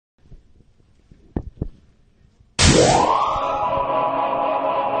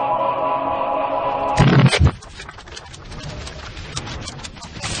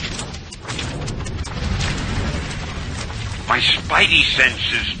spidey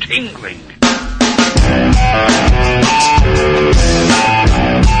senses tingling.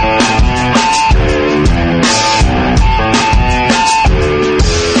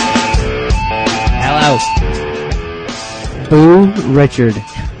 Hello. Boo Richard.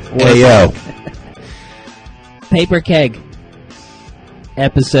 Hey, yo. Paper Keg.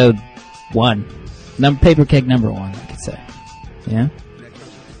 Episode 1. Paper Keg number 1, I could say. Yeah?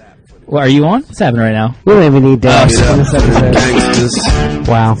 Well, are you on? What's happening right now? We don't even need that.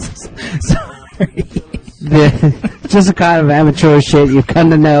 Wow. Sorry. Just the kind of amateur shit you've come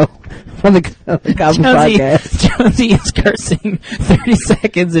to know from the Goblin Podcast. Jonesy is cursing 30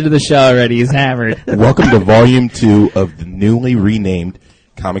 seconds into the show already. He's hammered. Welcome to Volume 2 of the newly renamed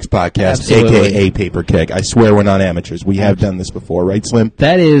Comics Podcast, Absolutely. a.k.a. Paper Keg. I swear we're not amateurs. We have done this before, right, Slim?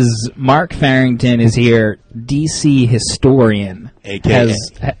 That is, Mark Farrington is here, DC historian, A.K.A.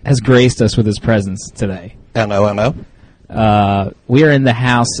 has graced us with his presence today. Hello. We are in the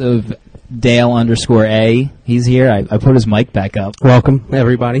house of Dale_A. He's here. I put his mic back up. Welcome,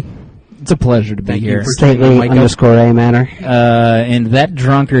 everybody. It's a pleasure to be Thank here. you for Stately _A manner. And that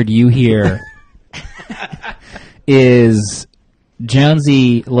drunkard you hear is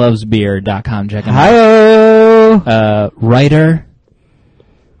JonesyLovesBeer.com. Check him out. Hi-oh! Writer.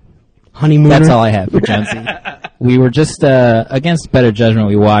 Honeymooner. That's all I have for Jonesy. We were just, against better judgment,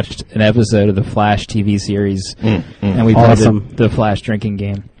 we watched an episode of the Flash TV series, and we played the Flash drinking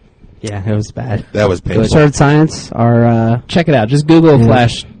game. Yeah, it was bad. That was painful. Absurd Science, our Check it out. Just Google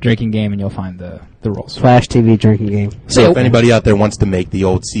Flash drinking game, and you'll find the rules. Flash TV drinking game. So if anybody out there wants to make the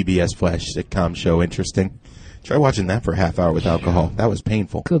old CBS Flash sitcom show interesting, try watching that for a half hour with alcohol. That was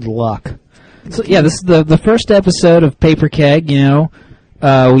painful. Good luck. So yeah, this is the first episode of Paper Keg. You know,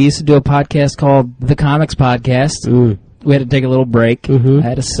 we used to do a podcast called The Comics Podcast. We had to take a little break. I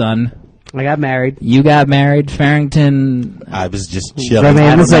had a son. I got married. You got married. Farrington. I was just chilling.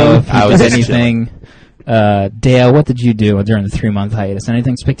 I don't know if I you was did just anything. Dale, what did you do during the 3-month hiatus?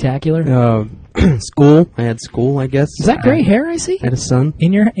 Anything spectacular? School. I had school, I guess. Is that gray hair I see I had a son.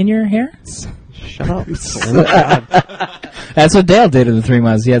 in your hair? Shut up. That's what Dale did in the 3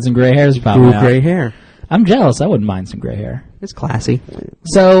 months. He had some gray hairs popping Grew out. gray hair. I'm jealous. I wouldn't mind some gray hair. It's classy.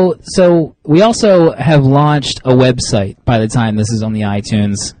 So we also have launched a website by the time this is on the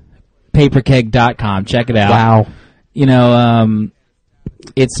iTunes, paperkeg.com. Check it out. Wow. You know,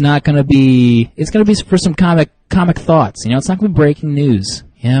 it's not going to be, it's going to be for some comic thoughts. You know, it's not going to be breaking news.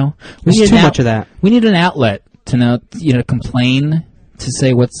 You know, There's too much of that. We need an outlet to know, complain, to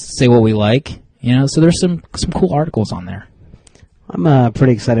say what we like. You know, so there's some cool articles on there. I'm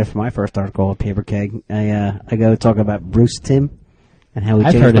pretty excited for my first article at Paper Keg. I go talk about Bruce Timm and how he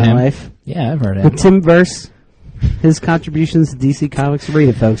I've changed heard of my him. life. Yeah, I've heard of The him. Timverse, his contributions to DC Comics. Read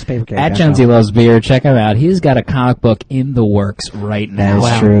it, folks. Paper Keg. At Jonesy Loves Beer, check him out. He's got a comic book in the works right now.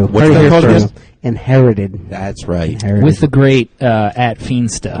 That is true. What's Heard that it called here again? first. Inherited. That's right. Inherited. With the great at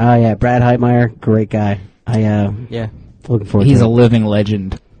Fiendsta. Oh yeah, Brad Heitmeyer, great guy. Yeah. Looking forward He's to a it. living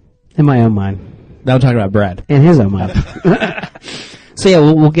legend. In my own mind. I'm talking about Brad. In his own mind. So yeah,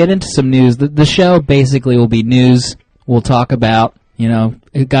 we'll get into some news. The show basically will be news. We'll talk about,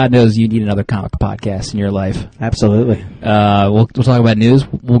 God knows you need another comic podcast in your life. Absolutely. We'll talk about news.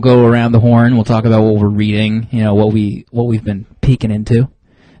 We'll go around the horn. We'll talk about what we're reading. What we've been peeking into. And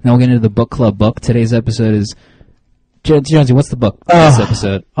then we'll get into the book club book. Today's episode is Jonesy. What's the book? This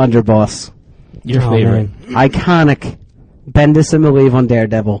episode. Underboss. Your Oh, favorite. man. Iconic. Bendis and Malieve on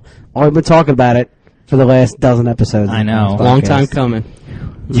Daredevil. I've been talking about it for the last dozen episodes. I know. of this Long podcast. time coming.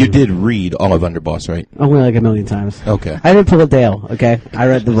 You did read all of Underboss, right? Only like a million times. Okay. I didn't pull a Dale, okay? I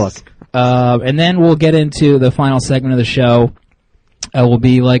read the book. And then we'll get into the final segment of the show. Will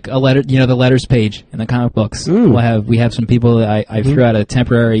be like a letter, the letters page in the comic books. We have some people that I threw out a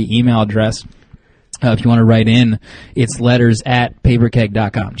temporary email address. If you want to write in, it's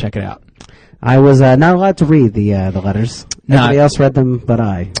letters@paperkeg.com. Check it out. I was not allowed to read the letters. No. Everybody else read them, but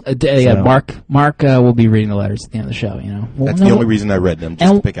I. Yeah, So- Mark will be reading the letters at the end of the show. That's the only reason I read them,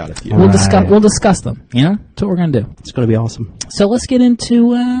 just to pick out a few. We'll Right. we'll discuss them. That's what we're gonna do. It's going to be awesome. So let's get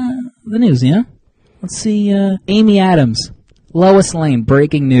into the news. Let's see. Amy Adams, Lois Lane,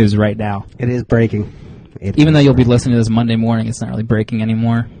 breaking news right now. It is breaking. Even though you'll be listening to this Monday morning, it's not really breaking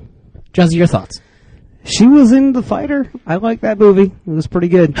anymore. Jonesy, your thoughts? She was in The Fighter. I like that movie. It was pretty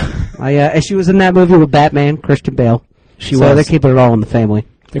good. She was in that movie with Batman, Christian Bale. She so was. they're keeping it all in the family.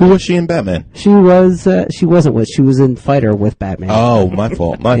 Who was she in Batman? She wasn't with. She was in Fighter with Batman. Oh, my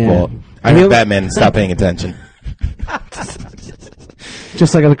fault. Yeah. Fault. I heard Batman and stopped paying attention.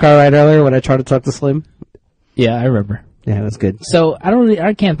 Just like on the car ride earlier when I tried to talk to Slim. Yeah, I remember. Yeah, that's good. So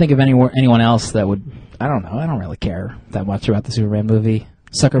I can't think of anyone else that would I don't know. I don't really care that much about the Superman movie.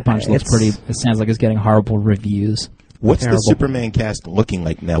 Sucker Punch looks pretty. It sounds like it's getting horrible reviews. What's the Superman cast looking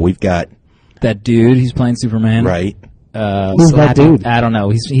like now? We've got that dude. He's playing Superman. Right. Who's that dude? I don't know.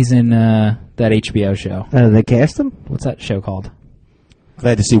 He's in that HBO show. They cast him? What's that show called?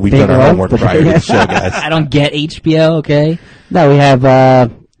 Glad to see we've done our homework prior to the show, guys. I don't get HBO. Okay. No, we have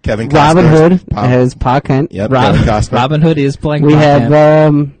Kevin Costner. Robin Hood as Pa Kent. Yep. Kevin Costner. Robin Hood is playing. We have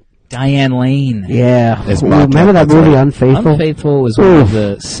Diane Lane. yeah. As Ooh, Ma remember Kent, that movie, right. Unfaithful? Unfaithful was one of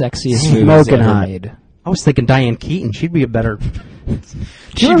the sexiest movies Smoking ever hot. made. I was thinking Diane Keaton. She'd be a better.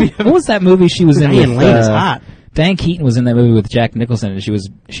 What was that movie she was in? Diane with, Lane is hot. Diane Keaton was in that movie with Jack Nicholson, and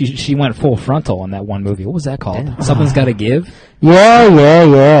she went full frontal in that one movie. What was that called? Something's Got to Give.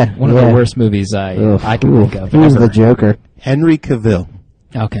 Yeah. One of the worst movies I can think of. He was ever. the Joker. Henry Cavill.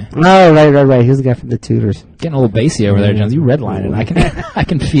 Okay, Oh, right. He's the guy from the Tudors. getting a little bassy over there, Jones. You redlining. I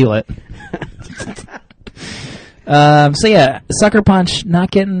can feel it. So yeah, Sucker Punch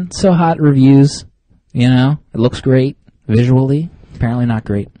not getting so hot reviews. You know, it looks great visually. Apparently not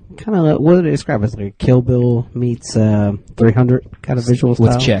great Kind of, what would they describe as like Kill Bill meets 300 kind of visual style?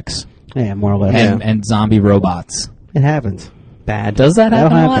 with chicks Yeah, more or less. and zombie robots. It happens. Bad. Does that That'll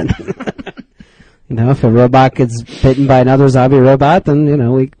happen? A happen. lot? You know, if a robot gets bitten by another zombie robot, then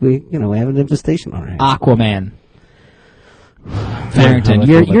we have an infestation on our hands. Aquaman. Farrington,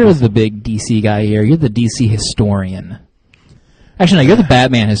 you're the big DC guy here. You're the DC historian. Actually, no, you're the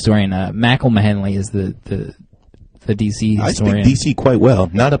Batman historian. Michael Mahenley is the DC I historian. speak DC quite well.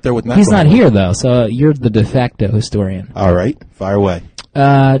 Not up there with Malcolm. He's not here though, so you're the de facto historian. All right. Fire away.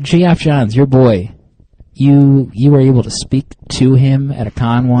 J.F. Johns, your boy. You were able to speak to him at a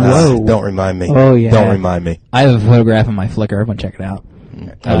con once. Don't remind me. Oh, yeah. Don't remind me. I have a photograph on my Flickr. Everyone check it out.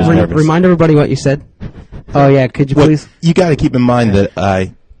 I was nervous. Remind everybody what you said. Oh, yeah, could you Well, please? you got to keep in mind that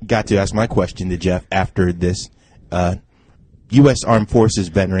I got to ask my question to Jeff after this. U.S. Armed Forces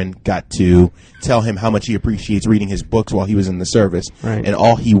veteran got to tell him how much he appreciates reading his books while he was in the service. Right. And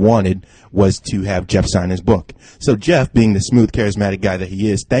all he wanted was to have Jeff sign his book. So Jeff, being the smooth, charismatic guy that he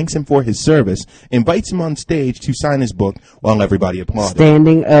is, thanks him for his service, invites him on stage to sign his book while everybody applauded.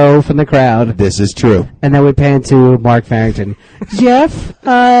 Standing O from the crowd. This is true. And then we pan to Mark Farrington. Jeff,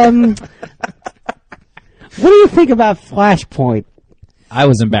 what do you think about Flashpoint? I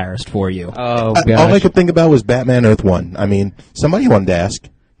was embarrassed for you. Oh, All I gosh. could think about was Batman Earth 1. I mean, somebody wanted to ask.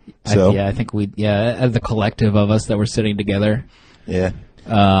 So, I think the collective of us that were sitting together. yeah.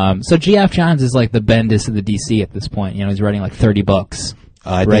 So G.F. Johns is like the Bendis of the DC at this point. You know, he's writing like 30 books.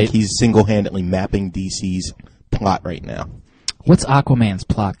 I Right. think he's single-handedly mapping DC's plot right now. What's Aquaman's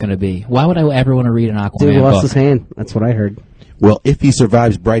plot going to be? Why would I ever want to read an Aquaman Dude book? lost his hand. That's what I heard. Well, if he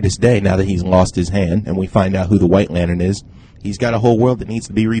survives Brightest Day, now that he's lost his hand, and we find out who the White Lantern is, he's got a whole world that needs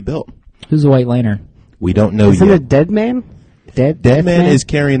to be rebuilt. Who's the White Lantern? We don't know Isn't yet. it Dead Man? Dead Man is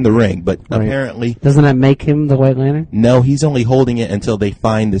carrying the ring, but apparently, Doesn't that make him the White Lantern? no, he's only holding it until they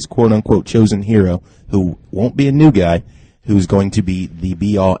find this quote-unquote chosen hero, who won't be a new guy, who's going to be the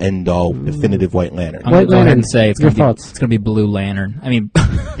be-all, end-all, definitive White Lantern. I'm going White to go ahead Lantern, and say it's your going to be thoughts? it's going to be Blue Lantern. I mean,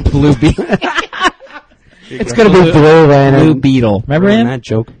 Blue Beetle. It's going to be Blue Lantern. Blue Beetle. Remember him? That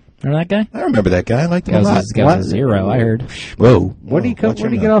joke. Remember that guy? I remember that guy. I liked him a That lot. was, that was a zero, I heard. Whoa. Where'd he come? Watch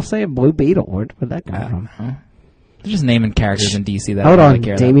Where'd he him get now. off saying Blue Beetle? Where'd that come from? They're just naming characters in DC that Hold I on, really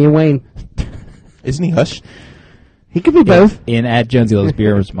care about. Damian Wayne. Isn't he Hush? He could be both. In at Jonesy Loves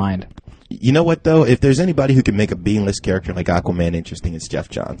Beer's mind. You know what, though? If there's anybody who can make a B-list character like Aquaman interesting, it's Jeff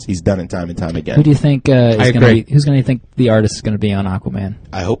Johns. He's done it time and time Who again. do you think is I going to agree. be? Who's going to think the artist is going to be on Aquaman?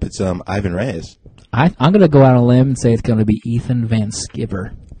 I hope it's Ivan Reyes. I'm going to go out on a limb and say it's going to be Ethan Van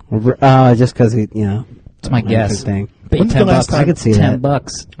Sciver. Just because he, It's my guess. Thing. Bet you When's the $10. last time- I could see that.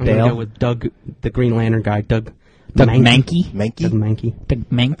 $10. I'm going to Dale. go with Doug, the Green Lantern guy. Doug Mankey. Mankey? Doug Mankey. Doug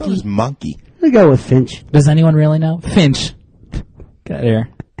I thought it was Mankey. Monkey. I'm going to go with Finch. Does anyone really know? Finch. Get out of here.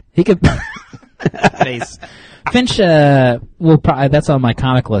 He could. Face. Finch. Will probably. That's on my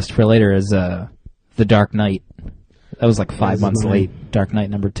comic list for later. Is The Dark Knight. That was like 5 months mine. late. Dark Knight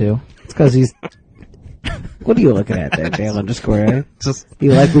 #2. It's because he's... What are you looking at there, Dale underscore A? Just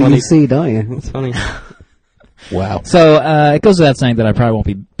You like what funny. you see, don't you? It's funny. Wow. So it goes without saying that I probably won't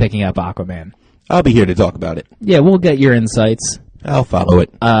be picking up Aquaman. I'll be here to talk about it. Yeah, we'll get your insights. I'll follow it.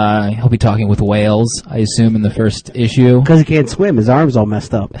 He'll be talking with whales, I assume, in the first issue. Because he can't swim. His arm's all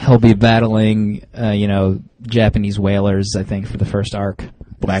messed up. He'll be battling, Japanese whalers, I think, for the first arc.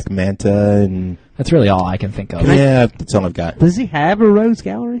 Black Manta and... That's really all I can think of. Yeah, that's all I've got. Does he have a rose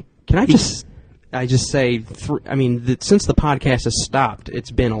gallery? Can I just say, since the podcast has stopped,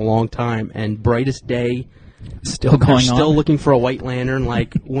 it's been a long time, and Brightest Day Still going They're on. still looking for a White Lantern.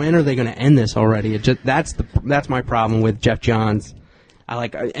 Like, when are they going to end this already? That's my problem with Jeff Johns.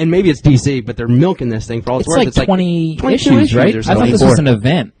 And maybe it's DC, but they're milking this thing for all it's worth. like It's 20 22 issues, right? or I thought something. this was an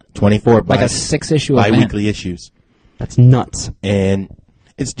event, 24 like a 6-issue event. bi-weekly issues. That's nuts. And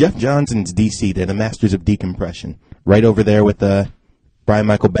it's Jeff Johns and it's DC. They're the masters of decompression. Right over there with Brian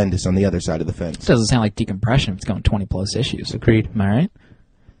Michael Bendis on the other side of the fence. This doesn't sound like decompression if it's going 20-plus issues. Agreed. Am I right?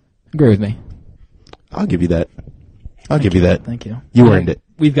 Agree with me. I'll give you that. I'll give you that. Thank you. You earned it.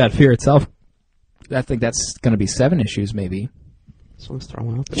 We've got Fear Itself. I think that's going to be 7 issues, maybe. So let's throw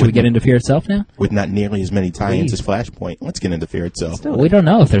one out there. Should we get into Fear Itself now? With not nearly as many tie-ins Please. as Flashpoint. Let's get into Fear itself. We don't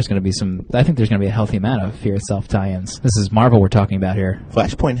know if there's going to be some. I think there's going to be a healthy amount of Fear Itself tie-ins. This is Marvel we're talking about here.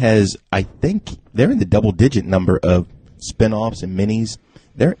 Flashpoint has, I think, they're in the double-digit number of spin-offs and minis.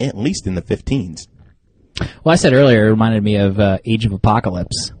 They're at least in the 15s. Well, I said earlier, it reminded me of Age of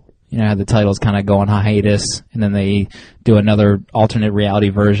Apocalypse. You know how the titles kind of go on hiatus, and then they do another alternate reality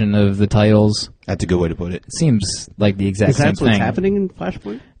version of the titles. That's a good way to put it. It seems like the exact Is same that what's thing. happening in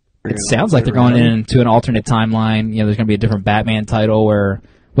Flashpoint? It sounds like they're going into an alternate timeline. You know, there's going to be a different Batman title where...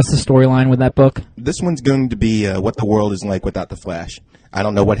 What's the storyline with that book? This one's going to be what the world is like without the Flash. I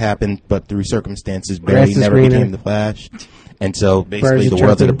don't know what happened, but through circumstances, Barry Grass is never greener. became the Flash. And so basically Birds the are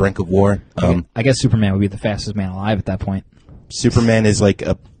world's at a chirping. brink of war. I guess Superman would be the fastest man alive at that point. Superman is like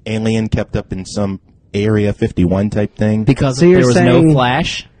a alien kept up in some Area 51 type thing. Because So you're there was no saying-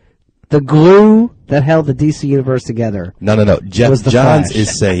 Flash? The glue that held the DC universe together. No. Jeff Was the Johns Flash.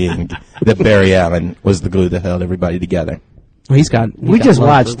 is saying that Barry Allen was the glue that held everybody together. Well, he's got We just love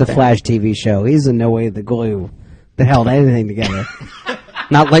watched for the Batman. Flash TV show. He's in no way the glue that held anything together.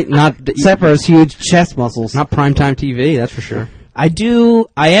 Not Except for his huge chest muscles. not primetime TV, that's for sure. I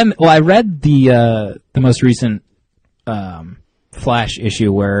read the most recent Flash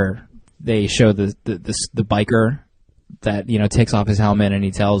issue where they show the biker that, you know, takes off his helmet and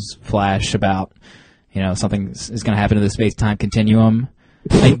he tells Flash about, you know, something is going to happen to the space-time continuum.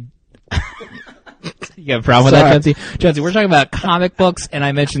 You got a problem with that, Jonesy? Jonesy, we're talking about comic books, and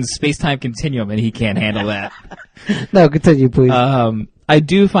I mentioned space-time continuum, and he can't handle that. No, continue, please. I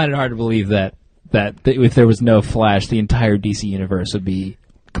do find it hard to believe that if there was no Flash, the entire DC universe would be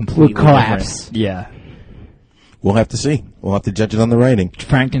completely Would collapse. different. Yeah. We'll have to see. We'll have to judge it on the writing.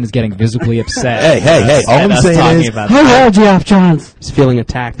 Frankton is getting visibly upset. Hey, all at I'm us saying talking is- about How that. well, Geoff Johns? He's feeling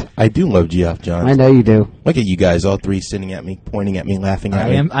attacked. I do love Geoff Johns. I know you do. Look at you guys, all three sitting at me, pointing at me, laughing at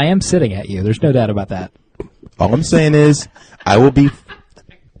me. I am sitting at you. There's no doubt about that. All I'm saying is, I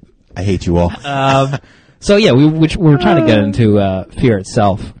hate you all. So yeah, we're trying to get into Fear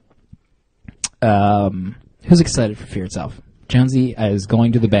Itself. Who's excited for Fear Itself? Jonesy is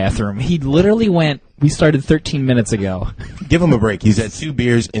going to the bathroom. He literally went. We started 13 minutes ago. Give him a break. He's had 2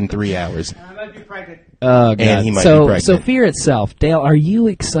 beers in 3 hours. Oh, God. And he might be so pregnant. Fear Itself. Dale, are you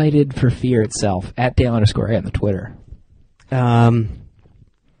excited for Fear Itself? At Dale_A on the Twitter. I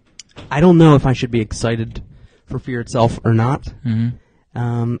don't know if I should be excited for Fear itself or not.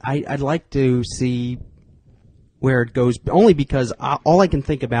 Mm-hmm. I'd like to see where it goes, only because all I can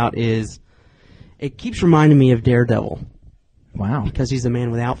think about is it keeps reminding me of Daredevil Wow. because he's the man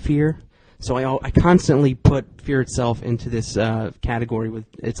without fear. So I constantly put Fear itself into this category with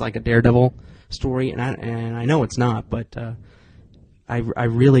it's like a Daredevil story, and I know it's not, but I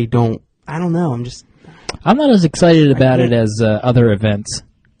really don't. I don't know. I'm not as excited about it as other events.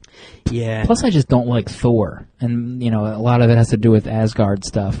 Yeah. Plus, I just don't like Thor, and you know, a lot of it has to do with Asgard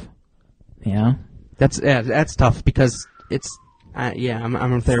stuff. You know, That's tough because it's I'm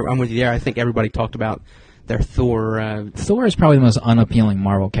with you there. I think everybody talked about their Thor. Thor is probably the most unappealing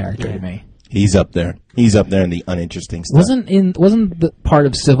Marvel character to me. He's up there. He's up there in the uninteresting stuff. Wasn't the part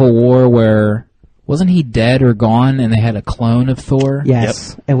of Civil War where wasn't he dead or gone, and they had a clone of Thor?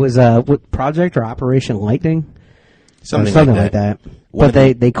 Yes. It was what, Project or Operation Lightning? Something like that. What But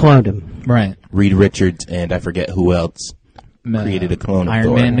if they cloned him. Right. Reed Richards and I forget who else created a clone of Iron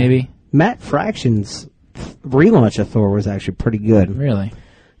Thor. Man, maybe. Matt Fraction's relaunch of Thor was actually pretty good. Really.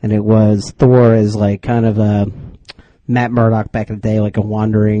 And it was Thor as like kind of a Matt Murdock back in the day, like a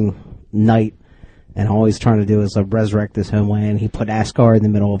wandering knight, and all he's trying to do is resurrect this homeland. He put Asgard in the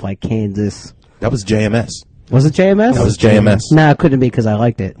middle of like Kansas. That was JMS. Was it JMS? That was JMS. No, it couldn't be because I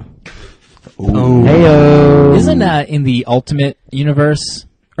liked it. Ooh. Heyo. Isn't that in the Ultimate Universe?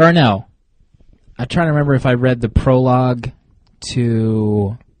 Or no. I'm trying to remember if I read the prologue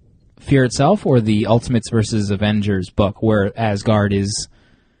to Fear Itself or the Ultimates versus Avengers book where Asgard is...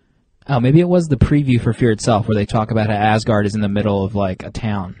 Oh, maybe it was the preview for Fear Itself where they talk about how Asgard is in the middle of, like, a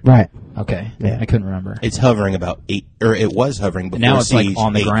town. Right. Okay. Yeah. I couldn't remember. It's hovering about 8, or it was hovering before Now it's, like, Siege,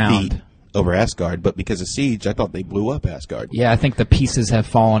 on the 8 ground. feet over Asgard, but because of Siege, I thought they blew up Asgard. Yeah, I think the pieces have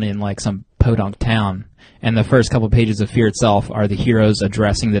fallen in like some podunk town. And the first couple pages of Fear Itself are the heroes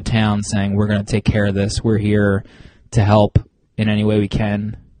addressing the town, saying, "We're going to take care of this. We're here to help in any way we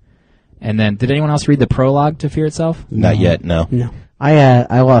can." And then, did anyone else read the prologue to Fear Itself? Not yet, no. No.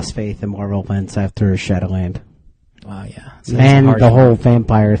 I lost faith in Marvel events after Shadowland. Wow, yeah. So And it's a the hard whole one.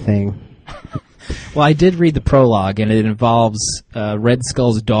 vampire thing. Well, I did read the prologue, and it involves Red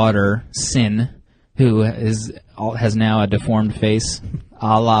Skull's daughter, Sin, who has now a deformed face,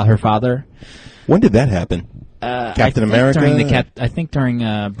 a la her father. When did that happen? Captain America? I think during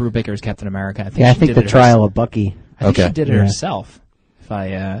Brubaker's Captain America. I think Yeah, I she think did the it trial of Bucky. I think Okay. she did it Yeah. herself, if I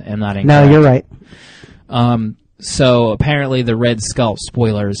am not incorrect. No, you're right. So apparently the Red Skull,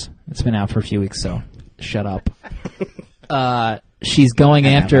 spoilers, it's been out for a few weeks, so shut up. She's going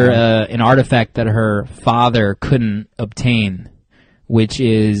after an artifact that her father couldn't obtain, which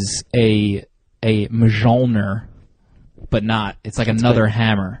is a Mjolnir, but not. It's like another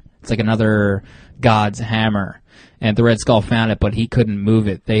hammer. It's like another god's hammer. And the Red Skull found it, but he couldn't move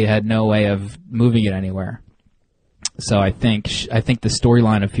it. They had no way of moving it anywhere. So I think the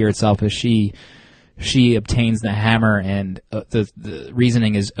storyline of Fear Itself is she obtains the hammer, and the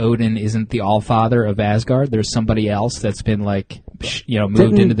reasoning is Odin isn't the Allfather of Asgard. There's somebody else that's been moved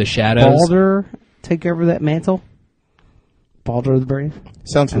Didn't into the shadows. Baldur take over that mantle? Baldur the Brave?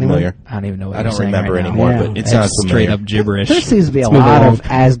 Sounds familiar. I don't even know what I you're don't saying remember right now. anymore, Yeah. but it It's sounds straight familiar. up gibberish. There seems to be a move lot along. of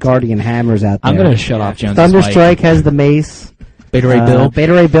Asgardian hammers out there. I'm going to shut off Jones' Thunderstrike mic. has the mace. Beta Ray Bill.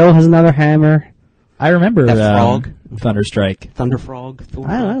 Beta Ray Bill has another hammer. I remember That frog. Thunderstrike. Thunderfrog. Thor.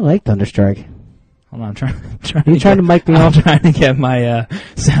 I like Thunderstrike. Hold on, I'm trying You trying to mic me I'm off? trying to get my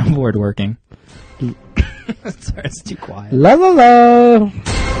soundboard working. Sorry, it's too quiet. La la la.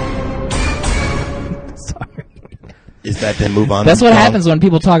 Sorry. Is that then move on? That's what Tom? happens when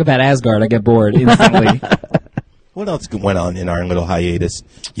people talk about Asgard. I get bored instantly. What else went on in our little hiatus?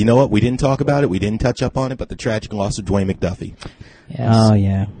 You know what? We didn't talk about it. We didn't touch up on it, but the tragic loss of Dwayne McDuffie. Yes. Oh,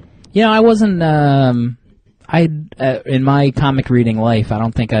 yeah. You know, I wasn't. In my comic reading life, I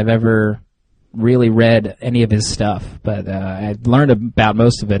don't think I've ever really read any of his stuff, but I learned about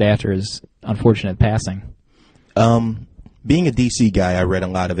most of it after his unfortunate passing. Being a DC guy, I read a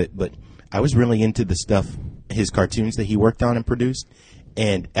lot of it, but I was really into the stuff, his cartoons that he worked on and produced.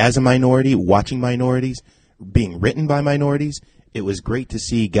 And as a minority, watching minorities, being written by minorities, it was great to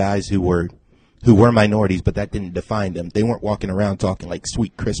see guys who were minorities, but that didn't define them. They weren't walking around talking like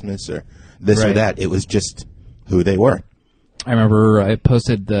Sweet Christmas or this or Right. that. It was just who they were. I remember I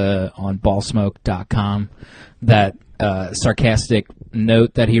posted on ballsmoke.com that sarcastic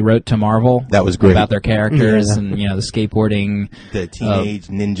note that he wrote to Marvel. That was great. About their characters Yeah. and, the skateboarding. The Teenage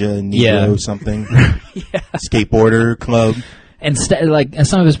Ninja Negro yeah. something. Skateboarder Club. And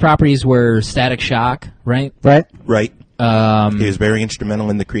some of his properties were Static Shock, right? Right? Right. He was very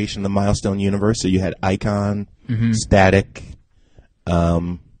instrumental in the creation of the Milestone universe. So you had Icon, Static.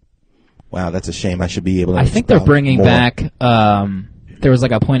 Wow, that's a shame. I should be able to. I think they're bringing more. back. There was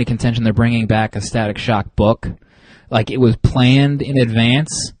like a point of contention. They're bringing back a Static Shock book. Like it was planned in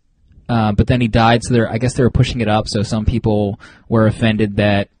advance, but then he died. So I guess they were pushing it up. So some people were offended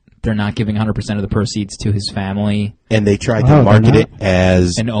that they're not giving 100% of the proceeds to his family. And they tried Oh, to they're market not? it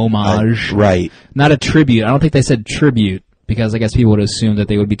as An homage. right. Not a tribute. I don't think they said tribute because I guess people would assume that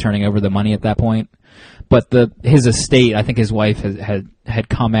they would be turning over the money at that point. But his estate, I think his wife had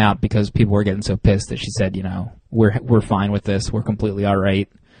come out because people were getting so pissed that she said, we're fine with this. We're completely all right.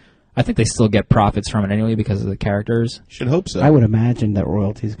 I think they still get profits from it anyway because of the characters. Should hope so. I would imagine that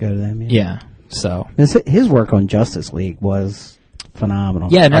royalties go to them. Yeah. So. His work on Justice League was phenomenal.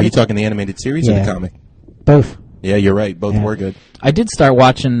 Yeah. And Are you talking the animated series or Yeah. the comic? Both. Yeah, you're right. Both Yeah. were good. I did start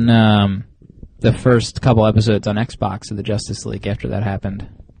watching the first couple episodes on Xbox of the Justice League after that happened,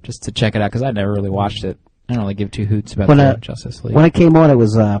 just to check it out because I never really watched it. I don't really give two hoots about the Justice League. When it came on, it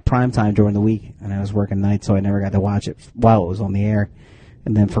was prime time during the week, and I was working nights, so I never got to watch it while it was on the air.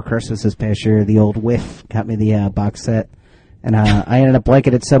 And then for Christmas this past year, the old Whiff got me the box set, and I ended up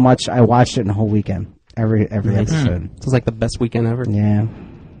liking it so much I watched it in a whole weekend, every episode. This is like the best weekend ever. Yeah.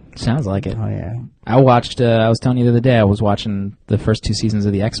 Sounds like it. Oh yeah. I watched. I was telling you the other day. I was watching the first 2 seasons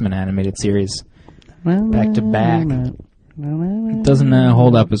of the X-Men animated series back to back. It doesn't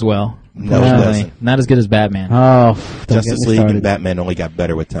hold up as well. No, it Unfortunately. doesn't. Not as good as Batman. Oh, don't get Justice me League started. and Batman only got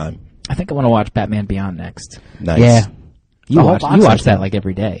better with time. I think I want to watch Batman Beyond next. Nice. Yeah. You The whole watch. box You watch set. that like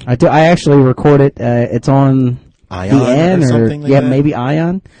every day. I do. I actually record it. It's on Ion BN or something like yeah, that? maybe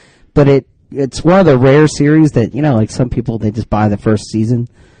Ion. But it's one of the rare series that like some people they just buy the first season.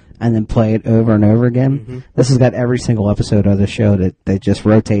 and then play it over and over again. Mm-hmm. This has got every single episode of the show that just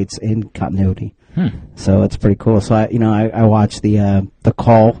rotates in continuity. So it's pretty cool. So I watched the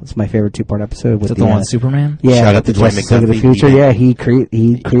Call. It's my favorite 2-part episode. Is With it the one with Superman? Yeah, Shout out with to the Joy Justice League of the McDuffie. Future. Yeah, he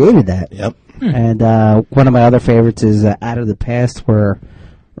created that. Yep. And one of my other favorites is Out of the Past, where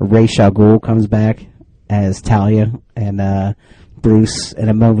Ra's al Ghul comes back as Talia, and Bruce, in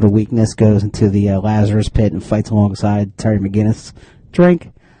a moment of weakness, goes into the Lazarus pit and fights alongside Terry McGinnis.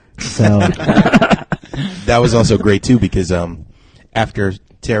 Drink. So That was also great too because after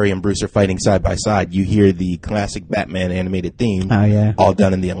Terry and Bruce are fighting side by side, you hear the classic Batman animated theme. Oh, yeah. All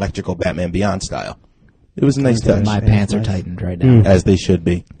done in the electrical Batman Beyond style. It was a nice touch. My Yeah, pants are nice. tightened right now. As they should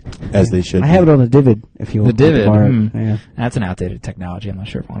be. As they should I be. have it on the Divid. If you The want to Divid. borrow it. Yeah. That's an outdated technology. I'm not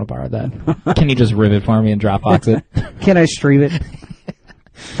sure if I want to borrow that. Can you just rip it for me and Dropbox it? Can I stream it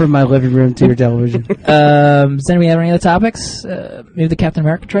from my living room to your television? Does anybody have any other topics? Maybe the Captain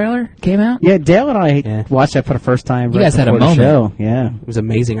America trailer came out? Yeah, Dale and I Yeah. watched that for the first time. You right guys had a before the moment. show. Yeah. It was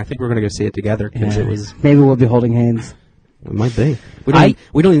amazing. I think we're going to go see it together because Yeah. it was. Maybe we'll be holding hands. It might be.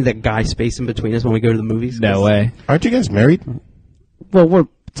 We don't need that guy space in between us when we go to the movies. No way. Aren't you guys married? Well, we're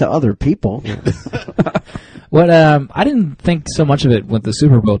to other people. What? I didn't think so much of it with the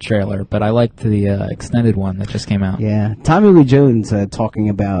Super Bowl trailer, but I liked the extended one that just came out. Yeah, Tommy Lee Jones talking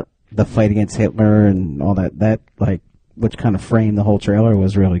about the fight against Hitler and all that. That which kind of framed the whole trailer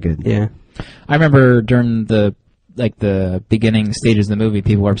was really good. Yeah. I remember during the beginning stages of the movie,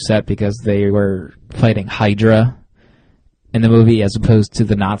 people were upset because they were fighting Hydra in the movie as opposed to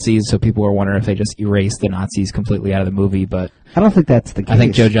the Nazis. So people were wondering if they just erased the Nazis completely out of the movie. But I don't think that's the case. I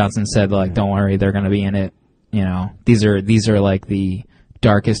think Joe Johnson said, don't worry, they're going to be in it. You know, these are like the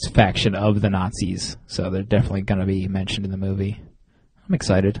darkest faction of the Nazis, so they're definitely going to be mentioned in the movie. I'm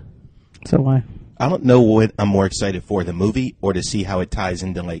excited. So why? I don't know what I'm more excited for, the movie or to see how it ties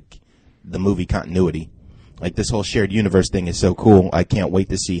into the movie continuity. This whole shared universe thing is so cool. I can't wait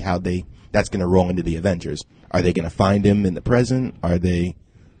to see how that's going to roll into the Avengers. Are they going to find him in the present? Are they?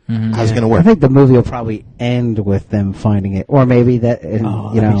 How's it going to I work? think the movie will probably end with them finding it, or maybe that that'd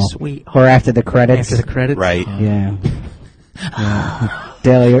be sweet. or after the credits. After the credits. Right. Yeah. Yeah.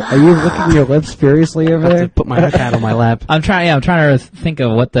 Dale, are you licking your lips furiously over I have there? to put my iPad on my lap. I'm trying to think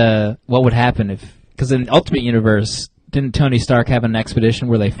of what would happen because in Ultimate Universe, didn't Tony Stark have an expedition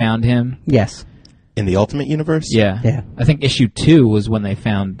where they found him? Yes. In the Ultimate Universe? Yeah. Yeah. I think issue 2 was when they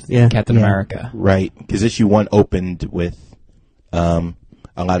found Captain Yeah. America. Right. Because issue 1 opened with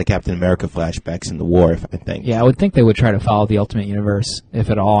a lot of Captain America flashbacks in the war, I think. Yeah, I would think they would try to follow the Ultimate Universe, if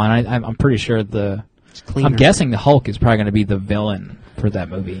at all. And I'm pretty sure I'm guessing the Hulk is probably going to be the villain for that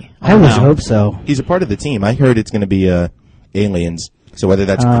movie. I would hope so. He's a part of the team. I heard it's going to be aliens. So whether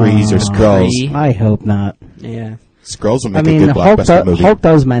that's Krees or Skrulls. Kree. I hope not. Yeah. Skrulls will I make mean, a good blockbuster movie. Hulk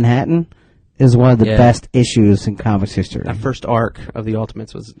Does Manhattan is one of the Yeah. best issues in comics history. That first arc of the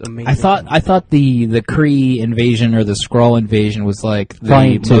Ultimates was amazing. I thought the Kree invasion or the Skrull invasion was the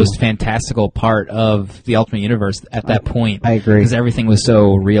Volume 2. most fantastical part of the Ultimate Universe at that point. I agree. Because everything was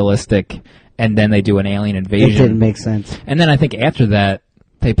so realistic, and then they do an alien It invasion. didn't make sense. And then I think after that,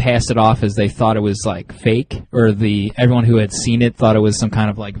 they passed it off as they thought it was fake, or everyone who had seen it thought it was some kind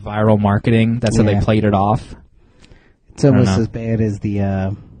of viral marketing. That's how Yeah. they played it off. It's almost know. as bad as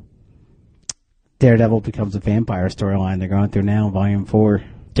the Daredevil becomes a vampire storyline they're going through now, Volume 4.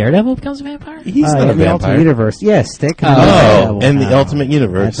 Daredevil becomes a vampire? He's not a in the vampire. Ultimate Universe. Yes, Dick. Oh, in the Ultimate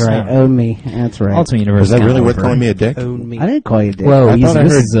Universe. That's right. Own me. That's right. Ultimate Universe. Was that kinda really worth over. calling me a dick? Own me. I didn't call you Dick. Whoa, I easy. thought I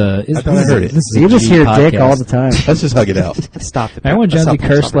This heard- is a. I thought I heard it. This is You a just G hear Dick podcast. all the time. Let's just hug it out. Stop it. Remember when Jonesy Stop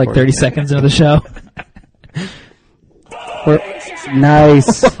cursed 30 recording. seconds into the show?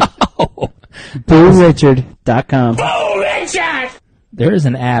 Nice. BoomRichard.com. There is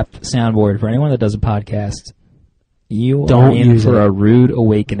an app soundboard for anyone that does a podcast. You Don't are in use for it. a rude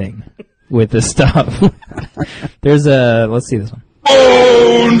awakening with this stuff. There's a. Let's see this one.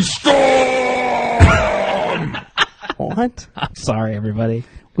 What? I'm sorry, everybody.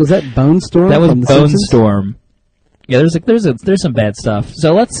 Was that Bone Storm? That was from The Bone Simpsons? Storm. Yeah, there's some bad stuff.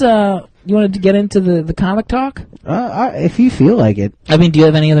 So let's. You wanted to get into the comic talk? If you feel like it. I mean, do you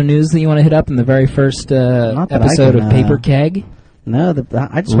have any other news that you want to hit up in the very first Not that I episode can, of Paper Keg? No,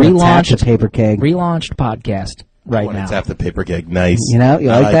 I just want to tap the paper keg. Relaunched podcast right Want now. to tap the paper keg. Nice. You know, you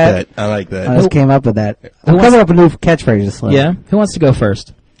I like that? I like that. I just came up with that. I'm wants- coming up with new catchphrases. Yeah? Who wants to go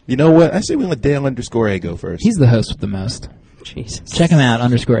first? You know what? I say we let Dale _A go first. He's the host with the most. Jesus. Check him out,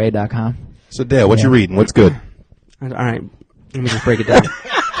 _A.com. So Dale, what you reading? What's good? All right. Let me just break it down.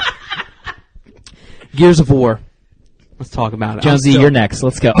 Gears of War. Let's talk about it. Jonesy, you're next.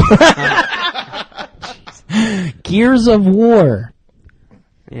 Let's go. Gears of War.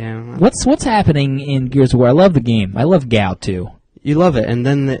 Yeah. What's happening in Gears of War? I love the game. I love Gao too. You love it, and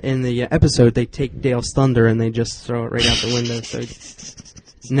then in the episode they take Dale's thunder and they just throw it right out the window.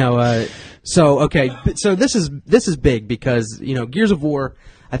 So this is big because Gears of War.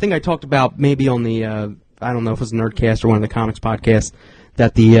 I think I talked about maybe on the I don't know if it was Nerdcast or one of the comics podcasts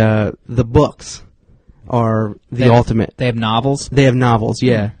that the books are the ultimate. They have novels. They have novels,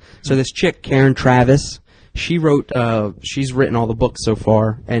 yeah. So this chick Karen Travis, she's written all the books so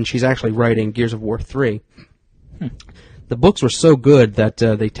far, and she's actually writing Gears of War 3. The books were so good that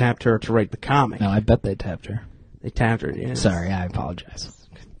they tapped her to write the comic. No, I bet they tapped her. They tapped her, yeah. Sorry, I apologize.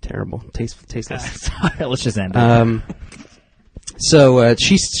 Terrible. Tasteless. Sorry, let's just end it. So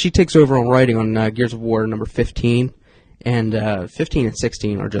she takes over on writing on Gears of War number 15, and 15 and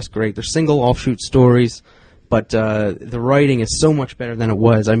 16 are just great. They're single offshoot stories, but the writing is so much better than it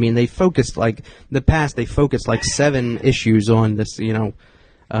was. I mean, they focused like 7 issues on this,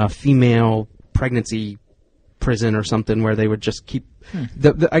 female pregnancy prison or something where they would just keep.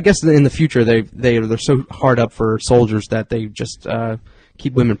 I guess in the future they're so hard up for soldiers that they just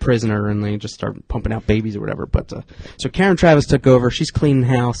keep women prisoner and they just start pumping out babies or whatever. But so Karen Travis took over. She's cleaning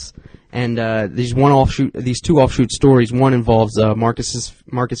house, and these two offshoot stories. One involves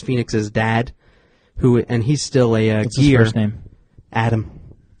Marcus Phoenix's dad, and he's still a What's gear. his first name? Adam.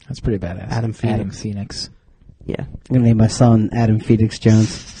 That's pretty badass. Adam Phoenix. Adam Phoenix. Yeah, I'm gonna name my son Adam Phoenix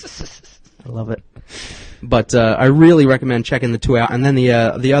Jones. I love it. But I really recommend checking the two out. And then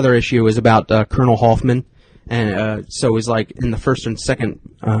the other issue is about Colonel Hoffman, and so he's like in the first and second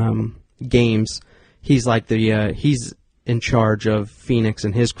games, he's like he's in charge of Phoenix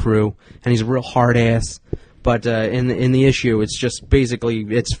and his crew, and he's a real hard ass. But in the issue, it's just basically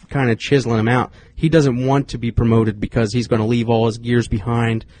it's kind of chiseling him out. He doesn't want to be promoted because he's going to leave all his gears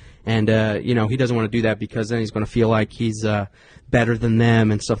behind, and he doesn't want to do that because then he's going to feel like he's better than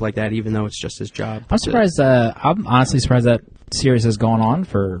them and stuff like that, even though it's just his job. I'm surprised. I'm honestly surprised that series has gone on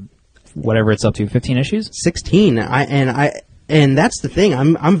for whatever it's up to, 15 issues. 16. And that's the thing.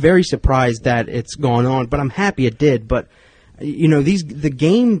 I'm very surprised that it's gone on, but I'm happy it did. But the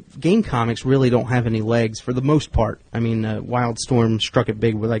game comics really don't have any legs for the most part. I mean, Wildstorm struck it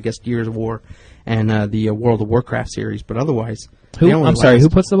big with I guess Gears of War and the World of Warcraft series, but otherwise, I'm sorry. Who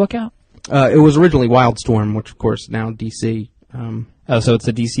puts the book out? It was originally Wildstorm, which of course now DC. So it's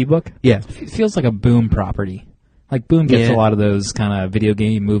a DC book? Yeah. It feels like a Boom property. Like Boom gets a lot of those kind of video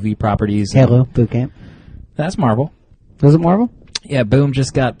game movie properties. Halo Boot Camp. That's Marvel. Was it Marvel? Yeah, Boom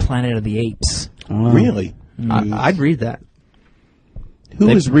just got Planet of the Apes. Oh. Really? I'd read that. Who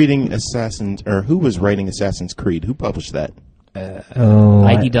was writing Assassin's Creed? Who published that?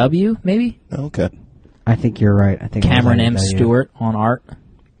 IDW, maybe? Okay. I think you're right. I think Cameron it M. was IDW. Stewart on art.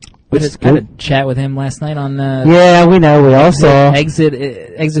 We just had a chat with him last night on Yeah, we know. We all saw. Exit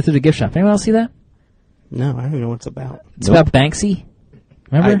through the gift shop. Anyone else see that? No, I don't even know what it's about. It's about Banksy.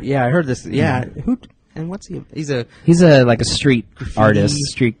 Remember? I heard this. Yeah. Who? And what's he? He's a like a street artist,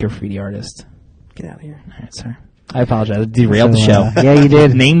 street graffiti artist. Get out of here. All right, sorry. I apologize. I derailed the show. Yeah, you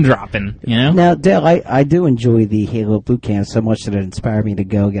did. Name dropping, Now, Dale, I do enjoy the Halo Boot Camp so much that it inspired me to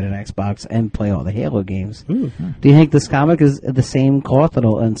go get an Xbox and play all the Halo games. Mm-hmm. Do you think this comic is the same cloth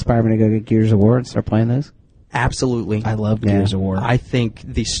that'll inspire me to go get Gears of War and start playing those? Absolutely. I love Gears of War. I think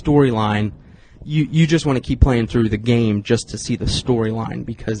the storyline, you just want to keep playing through the game just to see the storyline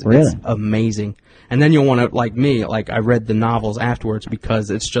because it's amazing. And then you'll want to, like me, I read the novels afterwards because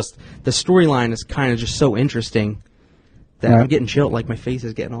it's just, the storyline is kind of just so interesting that I'm getting chilled, like my face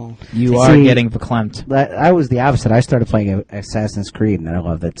is getting all... You are getting verklempt. I was the opposite. I started playing Assassin's Creed and I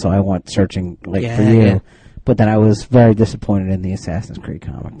loved it, so I went searching for you. Yeah. But then I was very disappointed in the Assassin's Creed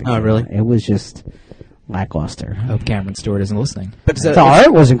comic. Oh, really? It was just lackluster. I hope Cameron Stewart isn't listening. But The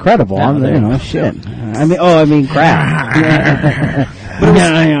art was incredible. No, Shit. I mean, crap.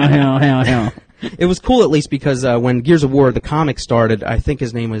 it was cool at least because when Gears of War, the comic started, I think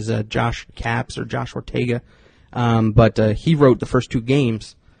his name was Josh Capps or Josh Ortega, but he wrote the first 2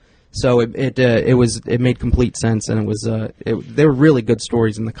 games. So it made complete sense, and they were really good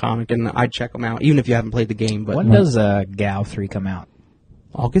stories in the comic, and I'd check them out, even if you haven't played the game. But when does GAO 3 come out?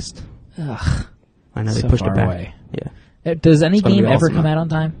 August? Ugh. I know, they So pushed far it back. away. Yeah. Does any gonna be game ever awesome, come though. out on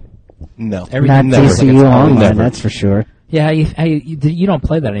time? No. Not Never. DCU Online, Never. that's for sure. Yeah, you don't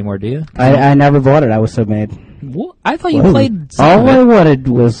play that anymore, do you? I never bought it. I was so mad. What? I thought you Well, played some all of I it. wanted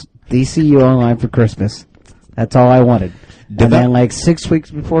was DCU Online for Christmas. That's all I wanted. And then, 6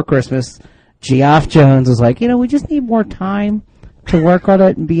 weeks before Christmas, Geoff Jones was like, we just need more time to work on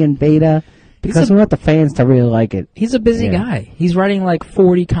it and be in beta. because we want the fans to really like it. He's a busy Yeah. guy. He's writing like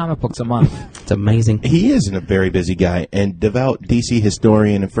 40 comic books a month. It's amazing. He is a very busy guy, and devout DC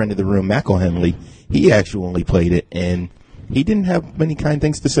historian and friend of the room, McElhenley, he actually played it, and he didn't have many kind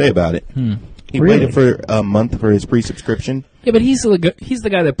things to say about it. He played it for a month for his pre-subscription. Yeah, but he's the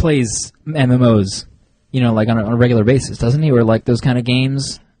guy that plays MMOs, like on a regular basis, doesn't he? Or like those kind of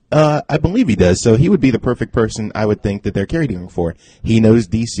games. I believe he does, so he would be the perfect person, I would think, that they're catering for. He knows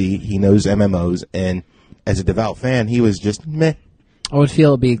DC, he knows MMOs, and as a devout fan, he was just meh. I would feel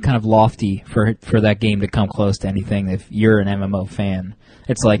it'd be kind of lofty for that game to come close to anything if you're an MMO fan.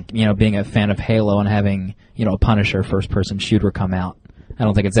 It's like, being a fan of Halo and having, a Punisher first-person shooter come out. I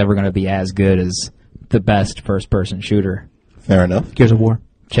don't think it's ever going to be as good as the best first-person shooter. Fair enough. Gears of War.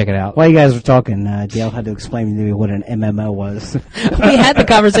 Check it out. While you guys were talking, Dale had to explain to me what an MMO was. We had the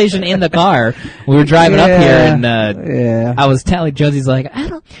conversation in the car. We were driving up here, and yeah. I was telling Josie's like, I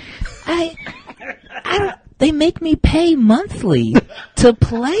don't. They make me pay monthly to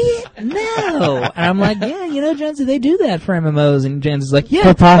play it? No. And I'm like, yeah, Jonesy, they do that for MMOs. And Jonesy's like, yeah,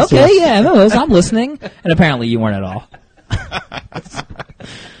 Preposterous. okay, yeah, MMOs, I'm listening. And apparently you weren't at all.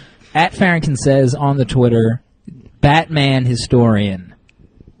 At Farrington says on the Twitter, Batman historian.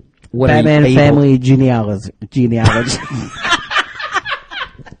 What Batman are you able- family genealogy.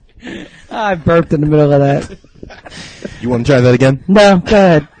 I burped in the middle of that. You want to try that again? No, go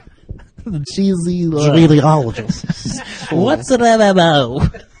ahead. Cheesy Genealogist. What's an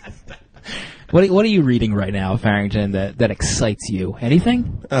MMO? What are you reading right now, Farrington, that excites you? Anything?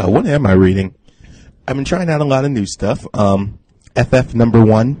 What am I reading? I've been trying out a lot of new stuff. FF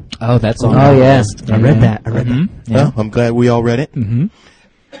 #1. Oh, that's on Oh, the yeah. list. I read that. Yeah. Oh, I'm glad we all read it. Mm-hmm.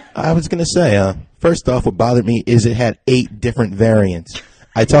 I was going to say, first off, what bothered me is it had 8 different variants.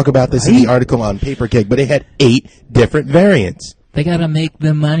 I talk about this in the article on Paper Keg, but it had 8 different variants. They gotta make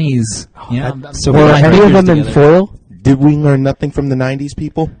the monies. So Were Right. any of them in foil? Did we learn nothing from the 90s,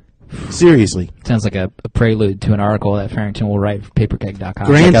 people? Seriously. Sounds like a prelude to an article that Farrington will write for paperkeg.com. Check out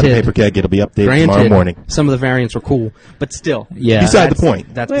Granted. Paper Keg. It'll be updated tomorrow morning. Some of the variants were cool, but still. Yeah. Beside the That's-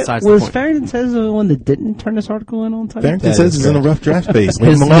 point. That's Wait, besides was the point. Farrington says the one that didn't turn this article in on time? Farrington That says is he's in a correct. rough draft space. Leave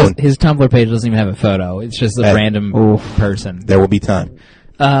his, him alone. his Tumblr page doesn't even have a photo. It's just a Hey. random person. There will be time.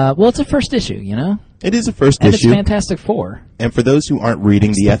 Well, it's a first issue, It is a first And issue. it's Fantastic Four. And for those who aren't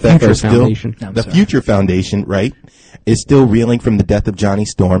reading, the FF Future are still Foundation. I'm the sorry. Future Foundation, right, is still reeling from the death of Johnny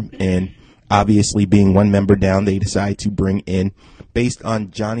Storm, and obviously being one member down, they decide to bring in, based on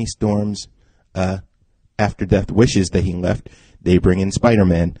Johnny Storm's after death wishes that he left, they bring in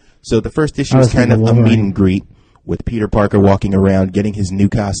Spider-Man. So the first issue I is was kind of thinking a meet Wolverine. and greet with Peter Parker walking around, getting his new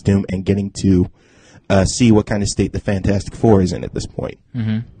costume, and getting to see what kind of state the Fantastic Four is in at this point.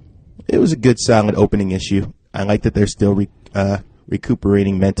 Mm-hmm. It was a good, solid opening issue. I like that they're still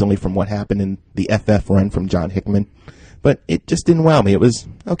recuperating mentally from what happened in the FF run from John Hickman. But it just didn't wow me. It was,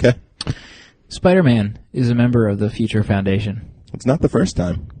 okay. Spider-Man is a member of the Future Foundation. It's not the first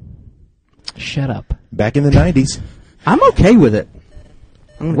time. Shut up. Back in the 90s. I'm okay with it.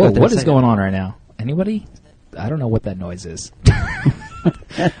 I'm gonna go Whoa, out there what and is say going on right now? Anybody? I don't know what that noise is.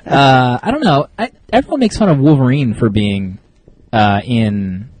 I don't know. Everyone makes fun of Wolverine for being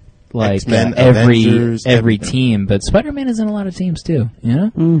in like X-Men, every Avengers, everything. team, but Spider-Man is in a lot of teams too.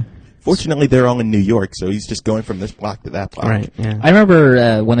 Fortunately, they're all in New York, so he's just going from this block to that block. Right, yeah. I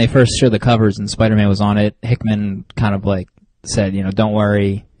remember when they first showed the covers and Spider-Man was on it. Hickman kind of like said, "Don't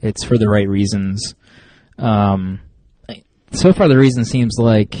worry, it's for the right reasons." So far, the reason seems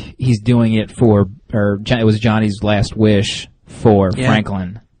like he's doing it it was Johnny's last wish for Yeah.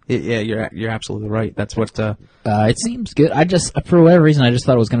 Franklin. Yeah, you're absolutely right. That's what. It seems good. For whatever reason, I just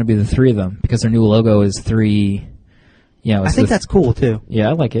thought it was going to be the three of them because their new logo is 3. I think that's cool too. Yeah,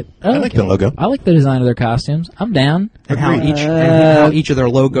 I like it. I like the logo. I like the design of their costumes. I'm down. And how Agreed. each of their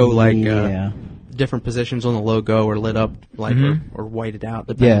logo yeah. different positions on the logo are lit up like or whited out.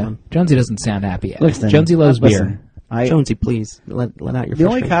 Depending Yeah, on. Jonesy doesn't sound happy. Listen, Jonesy loves beer. Jonesy, please let out your. The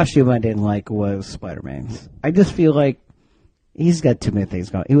only frustration. costume I didn't like was Spider-Man's. I just feel like he's got too many things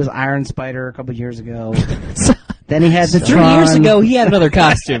going. He was Iron Spider a couple years ago. Then he had the 3 Tron. years ago, he had another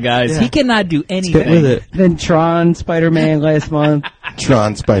costume, guys. He cannot do anything. Get with it. Then Tron Spider-Man last month.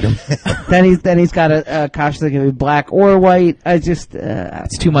 Tron Spider-Man. then he's got a costume that can be black or white. I just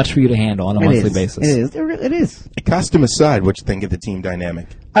It's too much for you to handle on a monthly basis. It is. It is. Costume aside, what you think of the team dynamic?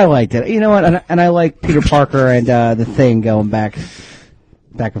 I liked it. You know what? And I like Peter Parker and the Thing going back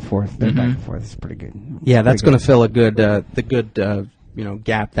and forth. They're back and forth. It's pretty good. Yeah, that's Pretty going to fill a good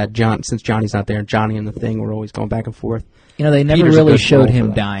gap that since Johnny's not there, Johnny and the Thing were always going back and forth. They never Peter's a really good showed role for him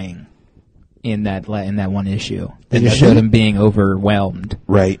that. dying in that one issue. They They just didn't? showed him being overwhelmed.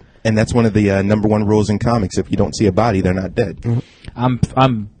 Right. And that's one of the number one rules in comics. If you don't see a body, they're not dead.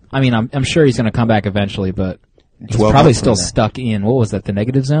 I'm sure he's going to come back eventually, but he's 12 probably months still from now. stuck in, what was that, the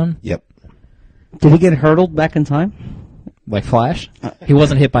negative zone? Yep. Did he get hurtled back in time? Like Flash? He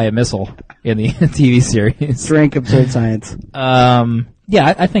wasn't hit by a missile in the TV series. Drink Absurd Science.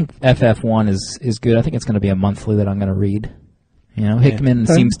 Yeah, I think FF1 is good. I think it's going to be a monthly that I'm going to read. You know, Hickman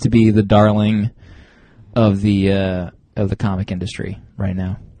Okay. seems to be the darling of the comic industry right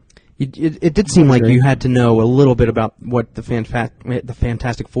now. It did seem like you had to know a little bit about what the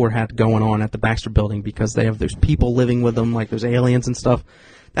Fantastic Four had going on at the Baxter Building because there's people living with them, like there's aliens and stuff.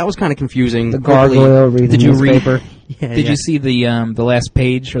 That was kind of confusing. The gargoyle reading Did you read? newspaper. Did you see the last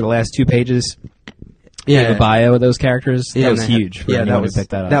page or the last 2 pages? Yeah, The bio of those characters. Yeah, That was and they had- huge. For Yeah, anyone that was to pick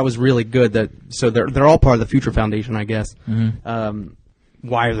that up. that was really good. So they're all part of the Future Foundation, I guess. Mm-hmm.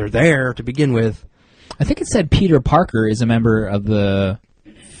 Why they're there to begin with? I think it said Peter Parker is a member of the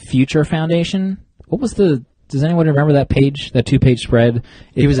Future Foundation. What was the? Does anyone remember that page? That 2-page spread.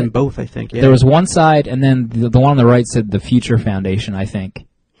 He was in both, I think. Yeah. There was one side, and then the one on the right said the Future Foundation, I think,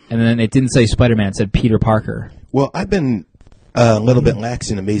 and then it didn't say Spider-Man. It said Peter Parker. Well, I've been a little bit lax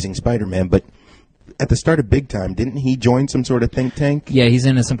in Amazing Spider-Man, but at the start of Big Time, didn't he join some sort of think tank? Yeah, he's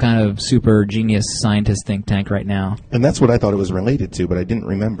in some kind of super genius scientist think tank right now. And that's what I thought it was related to, but I didn't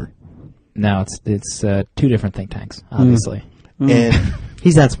remember. No, it's 2 different think tanks, obviously. And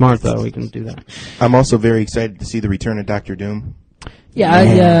He's that smart, though. He can do that. I'm also very excited to see the return of Dr. Doom.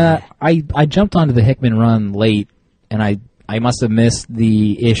 Yeah, I jumped onto the Hickman run late, and I must have missed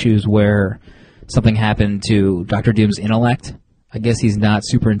the issues where something happened to Dr. Doom's intellect. I guess he's not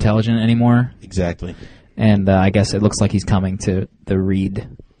super intelligent anymore, Exactly. and I guess it looks like he's coming to the Reed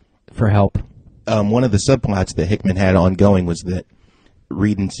for help. One of the subplots that Hickman had ongoing was that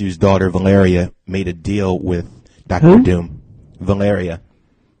Reed and Sue's daughter, Valeria, made a deal with Dr. Who? Doom. Valeria.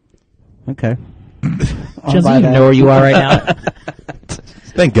 Okay. I'll Doesn't buy even that. know where you are right now.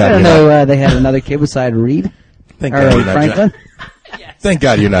 Thank I God don't you're not. know. They had another kid beside Reed. Thank Or God you're not Franklin. driving. Thank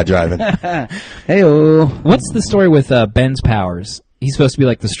God you're not driving. Hey-o. What's the story with Ben's powers? He's supposed to be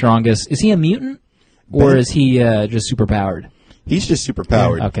like the strongest. Is he a mutant, or Ben? is he just super powered? He's just super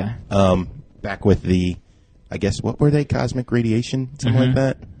powered. Okay. Back with the, I guess, what were they? Cosmic radiation? Something like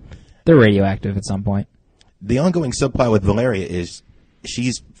that? They're radioactive at some point. The ongoing subplot with Valeria is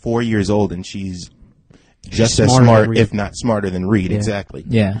she's 4 years old and she's just as smarter than smart, Reed. if not smarter than Reed. Yeah. Exactly.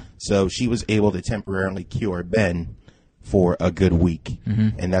 Yeah. So she was able to temporarily cure Ben for a good week.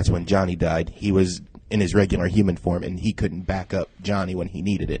 And that's when Johnny died. He was in his regular human form and he couldn't back up Johnny when he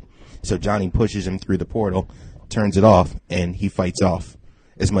needed it. So Johnny pushes him through the portal, turns it off, and he fights off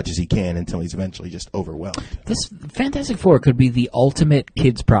as much as he can until he's eventually just overwhelmed. This Fantastic Four could be the ultimate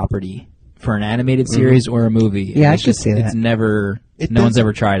kids property for an animated series or a movie. Yeah, It's I could see that. It's never. It no one's does-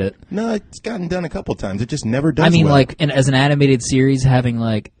 ever tried it. No, it's gotten done a couple times. It just never does I mean, well. like, as an animated series, having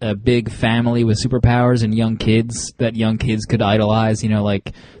like a big family with superpowers and young kids that young kids could idolize. You know,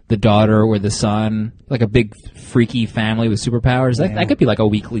 like the daughter or the son, like a big freaky family with superpowers. That could be like a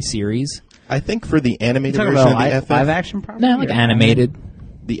weekly series. I think for the animated Talking version about of the live FF, action property? No, like or- animated.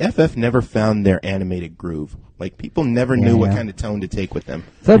 the FF never found their animated groove. Like, people never knew what Yeah. kind of tone to take with them.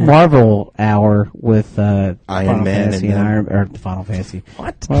 The Marvel hour with Final Man Fantasy and and them. Iron or Final Fantasy.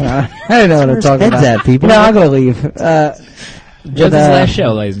 What? Well, I don't know what I'm talking heads about. at, people? No, I'm gonna leave. Just this last show,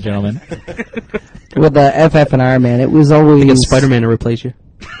 ladies and gentlemen. With FF and Iron Man, it was always Get Spider-Man to replace you.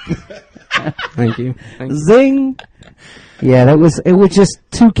 Thank you. Thank you. Zing. Yeah, it was just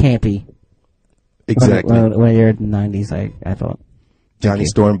too campy. Exactly. When you're in the 90s, I thought, Johnny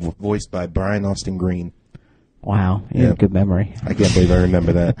Storm voiced by Brian Austin Green. wow, you have Yeah. good memory. I can't believe I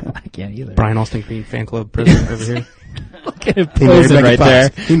remember that. I can't either. Brian Austin Green fan club president over here. Look at him He married posing Megan right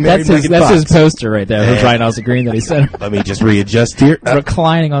Fox. there. He married That's Megan his Fox. poster right there for Yeah. Brian Austin Green that he said. Let me just readjust here.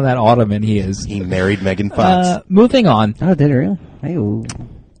 Reclining on that ottoman, he is. He married Megan Fox. Moving on. Oh, did it really? Hey,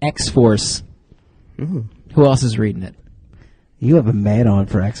 X-Force. Who else is reading it? you have a man on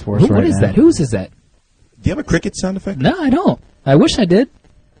for X-Force right What is now. that? Whose is that? Do you have a cricket sound effect? No, I don't. I wish I did.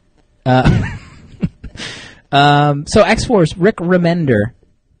 So X-Force, Rick Remender.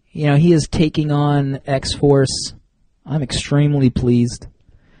 You know, he is taking on X-Force. I'm extremely pleased.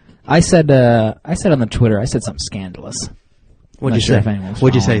 I said on the Twitter, I said something scandalous. What'd Not you sure say? if anyone's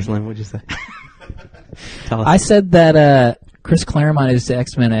What'd you say, following. Slim? What'd you say? Tell us. I said that Chris Claremont is to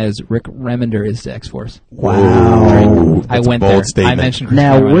X-Men as Rick Remender is to X-Force. Wow. I That's a went bold there. statement. I mentioned Chris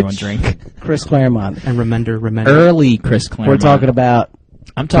Now, Claremont which in one drink. Chris Claremont? and remember. Early Chris Claremont. We're talking about.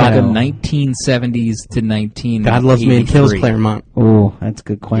 I'm talking Wow. 1970s to 1983. God loves me and kills Claremont. Oh, that's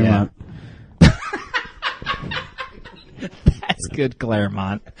good Claremont. That's good,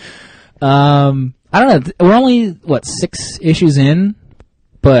 Claremont. I don't know. We're only, 6 issues in,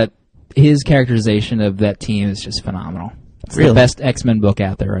 but his characterization of that team is just phenomenal. It's the best X-Men book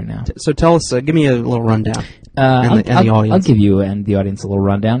out there right now. So tell us, give me a little rundown. And the audience. I'll give you and the audience a little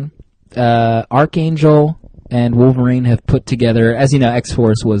rundown. Archangel and Wolverine have put together, as you know,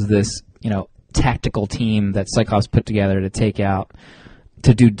 X-Force was this, tactical team that Cyclops put together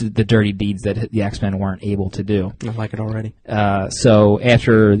to do the dirty deeds that the X-Men weren't able to do. I like it already. So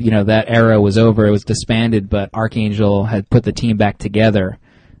after, that era was over, it was disbanded, but Archangel had put the team back together.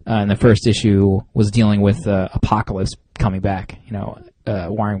 And the first issue was dealing with Apocalypse coming back,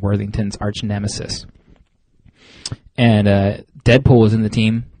 Warren Worthington's arch nemesis. And Deadpool was in the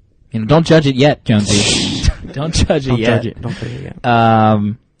team. Don't judge it yet, Jonesy. Don't judge it yet. Don't judge it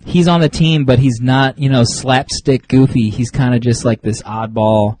yet. He's on the team, but he's not, slapstick goofy. He's kind of just like this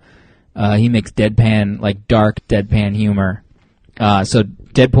oddball. He makes dark deadpan humor. So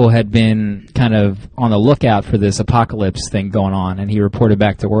Deadpool had been kind of on the lookout for this Apocalypse thing going on, and he reported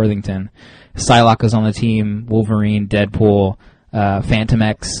back to Worthington. Psylocke was on the team, Wolverine, Deadpool, Phantom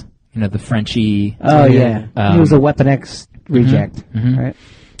X, the Frenchie. Oh, yeah. He was a Weapon X reject, right?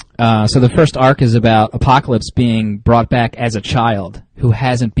 So the first arc is about Apocalypse being brought back as a child who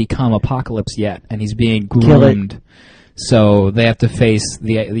hasn't become Apocalypse yet, and he's being groomed. So they have to face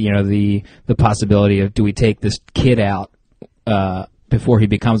the possibility of, do we take this kid out before he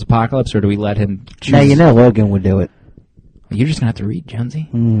becomes Apocalypse, or do we let him choose? Now Logan would do it. You're just gonna have to read, Jonesy.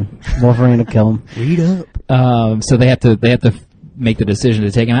 Wolverine will kill him. Read up. So they have to make the decision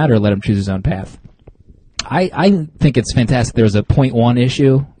to take him out or let him choose his own path. I think it's fantastic. There was a 0.1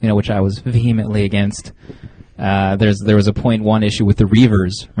 issue, which I was vehemently against. There was a 0.1 issue with the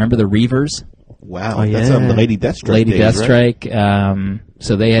Reavers. Remember the Reavers? Wow, that's the Lady Deathstrike. Lady days, Deathstrike. Right?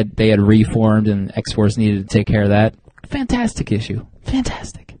 So they had reformed, and X-Force needed to take care of that. Fantastic issue.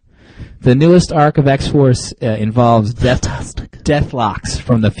 Fantastic. The newest arc of X-Force involves Deathlocks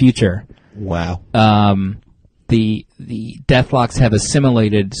from the future. Wow. The Deathlocks have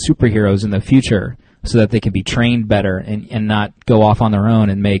assimilated superheroes in the future so that they can be trained better and not go off on their own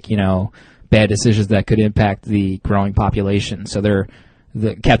and make, bad decisions that could impact the growing population. So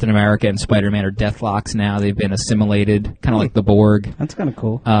the Captain America and Spider-Man are Deathlocks now. They've been assimilated, kind of like the Borg. That's kind of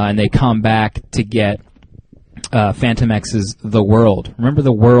cool. And they come back to get Phantom X's The World. Remember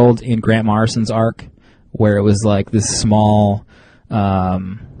The World in Grant Morrison's arc, where it was like this small,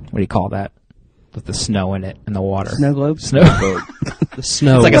 what do you call that? With the snow in it and the water. Snow globe? Snow globe. The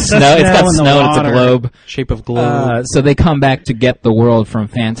snow. It's like a snow. It's got snow. It's a globe. Shape of globe. So they come back to get the world from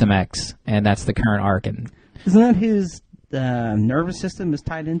Phantom X, and that's the current arc. And isn't that his nervous system is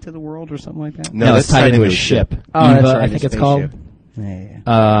tied into the world or something like that? No, it's tied into a ship. Oh, Eva, that's right, I think it's called.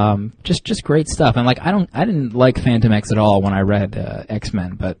 Yeah. Just great stuff. And I didn't like Phantom X at all when I read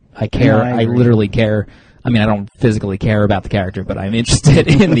X-Men, but I care. No, I agree. Literally care. I mean, I don't physically care about the character, but I'm interested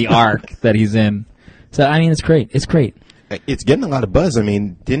in the arc that he's in. So, I mean, it's great. It's great. It's getting a lot of buzz. I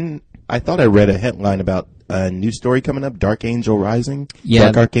mean, I thought I read a headline about a new story coming up, Dark Angel Rising? Yeah.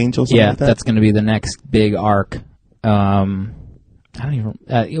 Dark Archangel, something like that? That's going to be the next big arc. I don't even...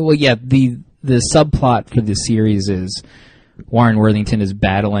 the subplot for the series is Warren Worthington is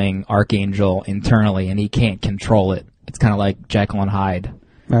battling Archangel internally, and he can't control it. It's kind of like Jekyll and Hyde.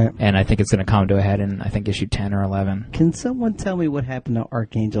 Right. And I think it's going to come to a head in, I think, issue 10 or 11. Can someone tell me what happened to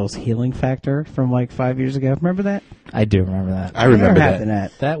Archangel's healing factor from 5 years ago? Remember that? I do remember that. I remember What happened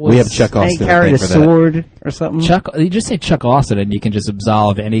that. to that? That was... We have Chuck He Austin. carried a for that. sword or something? You just say Chuck Austin, and you can just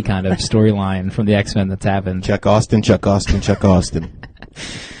absolve any kind of storyline from the X-Men that's happened. Chuck Austin. So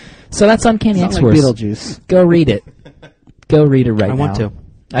that's Uncanny Something X-Force. like Beetlejuice. Go read it. Go read it right now. I want to.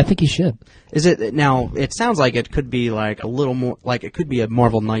 I think you should. Is it now? It sounds like it could be like a little more, like it could be a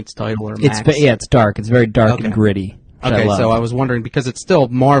Marvel Knights title or Max. It's dark. It's very dark Okay. and gritty. which Okay, I love. so I was wondering because it's still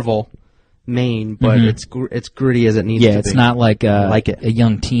Marvel main, but it's gritty as it needs to be. Yeah, it's not like like it. a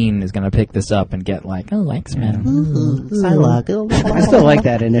young teen is going to pick this up and get like, oh, X-Men. I still like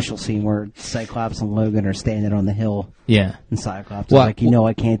that initial scene where Cyclops and Logan are standing on the hill, Yeah. and Cyclops is Well, like,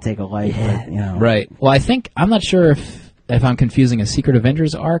 I can't take a life, but, Right. Well, I'm not sure if I'm confusing a Secret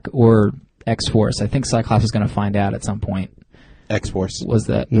Avengers arc or X-Force. I think Cyclops is going to find out at some point. X-Force. Was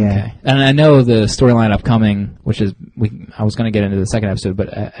that Yeah. okay? And I know the storyline upcoming, which is I was going to get into the second episode, but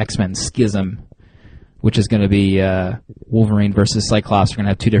X-Men Schism, which is going to be Wolverine versus Cyclops. We're going to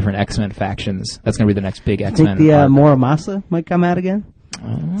have two different X-Men factions. That's going to be the next big I X-Men. think the arc. Muramasa might come out again,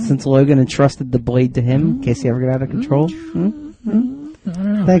 since Logan entrusted the blade to him in case he ever got out of control.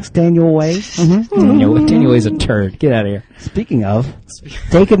 Thanks, Daniel Way. Daniel is a turd. Get out of here. Speaking of,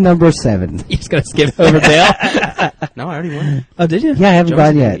 Dakin number 7. You just gotta skip over Dale. No, I already went. Oh, did you? Yeah, I haven't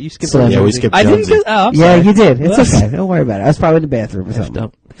gone yet. You skipped So- over Yeah, we Jonesy. skipped I didn't. Jonesy. I'm Yeah, sorry. you did. It's okay. Don't worry about it. I was probably in the bathroom or something.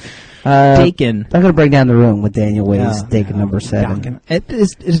 Up. Uh, Dakin. I'm going to break down the room with Daniel Way's Yeah. Dakin number 7.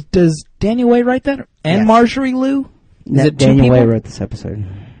 Does Daniel Way write that? And Yes. Marjorie Liu? Is it two Daniel people? Way wrote this episode.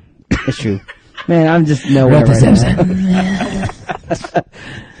 It's true. Man, I'm just nowhere Wrote this right now.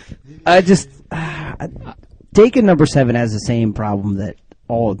 I just Dakin number 7 has the same problem that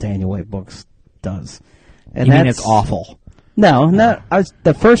all Daniel Way books does. And You mean that's it's awful? No, not.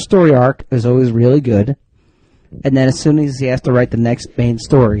 The first story arc is always really good, and then as soon as he has to write the next main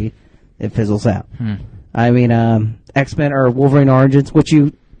story, it fizzles out. I mean, X-Men or Wolverine Origins, which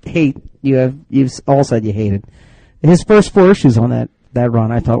you hate. You've all said you hated. His first 4 issues on that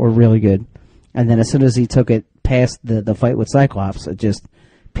run, I thought were really good, and then as soon as he took it past the fight with Cyclops, it just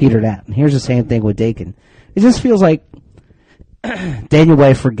petered out. And here's the same thing with Dakin. It just feels like Daniel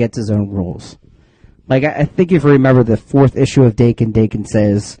Way forgets his own rules. Like, I think if you remember the 4th issue of Dakin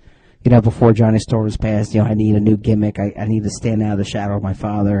says, before Johnny Storm was passed, I need a new gimmick. I need to stand out of the shadow of my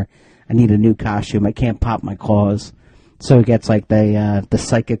father. I need a new costume. I can't pop my claws. So he gets, like, the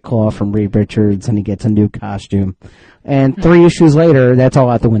psychic claw from Reed Richards, and he gets a new costume. And 3 issues later, that's all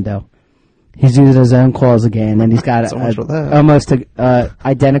out the window. He's using his own claws again, and he's got So much for that. almost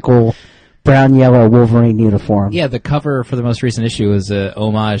identical brown-yellow Wolverine uniform. Yeah, the cover for the most recent issue is a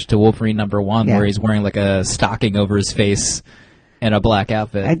homage to Wolverine number 1, Yeah. where he's wearing like a stocking over his face and a black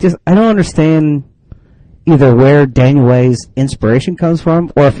outfit. I don't understand either where Daniel Way's inspiration comes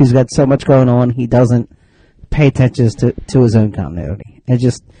from, or if he's got so much going on he doesn't pay attention to his own continuity.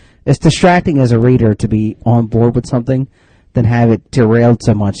 It's distracting as a reader to be on board with something than have it derailed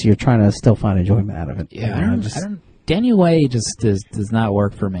so much you're trying to still find enjoyment out of it. Yeah, I don't. Daniel Way just does not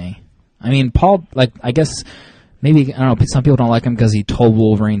work for me. I mean, Paul, I guess maybe, I don't know, some people don't like him because he told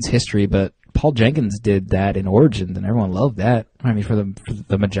Wolverine's history, but Paul Jenkins did that in Origins, and everyone loved that. I mean, for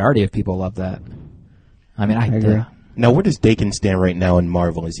the majority of people loved that. I mean, I agree. Now, where does Dakin stand right now in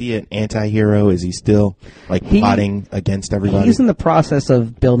Marvel? Is he an anti-hero? Is he still, plotting against everybody? He's in the process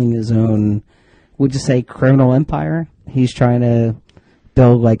of building his own, would you say, criminal empire? He's trying to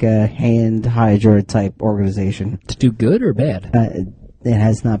build like a hand Hydra type organization. To do good or bad? It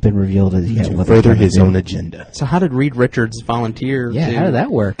has not been revealed as yet. to what they're further trying to his do. own agenda. So how did Reed Richards volunteer? Yeah, to, how did that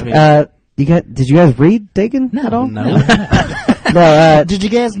work? I mean, Did you guys read Dakin at all? no. No. Did you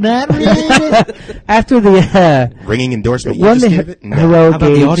guys not read it? After the Ringing endorsement. You when just the gave it? No. heroic How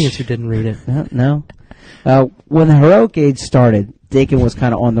about age, the audience who didn't read it? No. When the heroic age started, Dakin was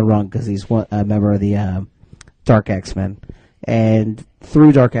kind of on the run because he's a member of the Dark X-Men, and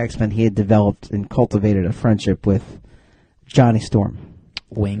through Dark X-Men, he had developed and cultivated a friendship with Johnny Storm.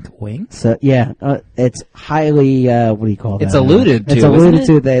 Wink, wink. So yeah, it's highly what do you call that? It's alluded to, It's alluded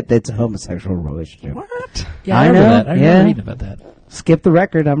isn't to that it's a homosexual relationship. What? Yeah, I remember know, that. I remember yeah. reading about that. Skip the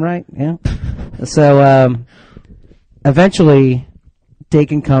record. I'm right. Yeah. So eventually,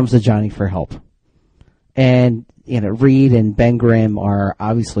 Dakin comes to Johnny for help, and Reed and Ben Grimm are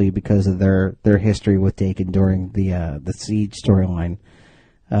obviously, because of their history with Dakin during the Siege storyline.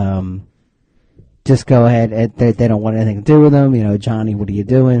 Just go ahead, and they don't want anything to do with him. Johnny, what are you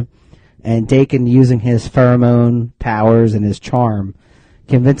doing? And Dakin, using his pheromone powers and his charm,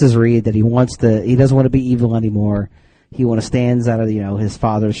 convinces Reed that he doesn't want to be evil anymore. He stands out of his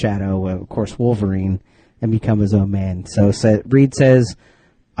father's shadow, of course Wolverine, and become his own man. So Reed says,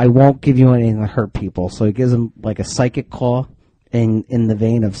 "I won't give you anything to hurt people." So he gives him like a psychic claw in the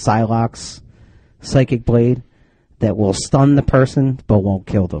vein of Psylocke's psychic blade that will stun the person but won't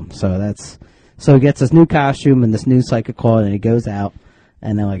kill them. So he gets this new costume and this new psychic claw, and he goes out.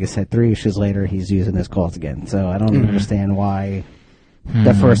 And then, like I said, 3 issues later, he's using his claws again. So I don't understand why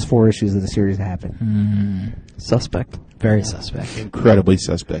the first 4 issues of the series happened. Suspect. Very suspect. Incredibly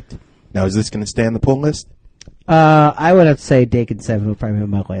suspect. Now, is this going to stay on the pull list? I would have to say Dakin 7 would probably be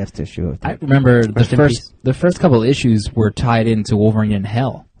my last issue of I that. remember Rest in peace. the first couple of issues were tied into Wolverine in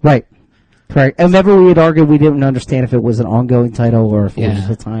Hell. Right. Correct. And remember we had argued we didn't understand if it was an ongoing title or if it was Yeah.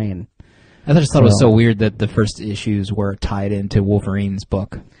 just a tie-in. I just thought it was so weird that the first issues were tied into Wolverine's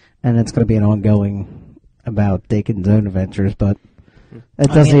book. And it's going to be an ongoing about Dakin's own adventures, but it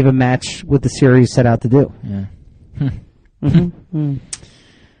doesn't even match what the series set out to do. Yeah.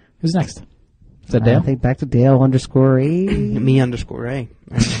 Who's next? Is that Dale? I think back to Dale _A.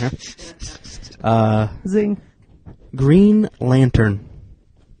 Me_A. Zing. Green Lantern.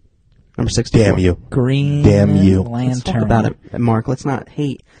 Number 64. Damn you. Green Damn you. Lantern. Let's talk about it, Mark. Let's not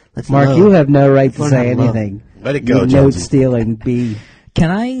hate. Let's Mark, love. you have no right to Learn say how to love. anything. Let it go, note Jonesy. stealing B.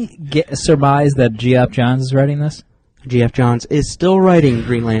 Can I surmise that Geoff Johns is writing this? Geoff Johns is still writing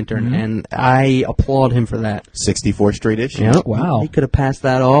Green Lantern, and I applaud him for that. 64th Street issue. Yep. Wow. He could have passed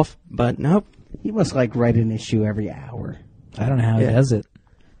that off, but nope. He must like write an issue every hour. I don't know how Yeah. he does it.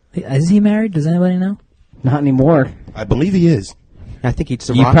 Is he married? Does anybody know? Not anymore. I believe he is. I think he's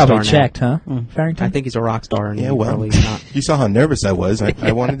a You rock probably star now. checked, huh, Farrington? I think he's a rock star, and Yeah, he's well, probably not. you saw how nervous I was.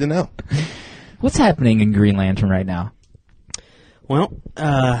 I wanted to know. What's happening in Green Lantern right now? Well,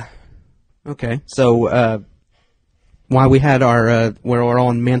 okay. So, while we had our, we're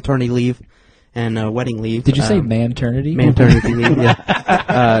on maternity leave and wedding leave. Did you say maternity? maternity leave?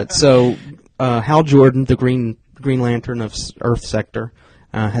 Yeah. So, Hal Jordan, the Green Lantern of Earth Sector,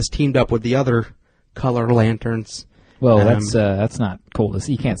 has teamed up with the other color lanterns. Well, that's not cool.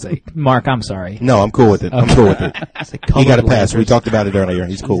 You can't say. Mark, I'm sorry. No, I'm cool with it. I'm cool with it. It's like He got a colored pass. We lanterns. talked about it earlier.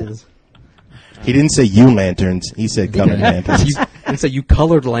 He's cool. Jesus. He didn't say you lanterns. He said colored lanterns. And so you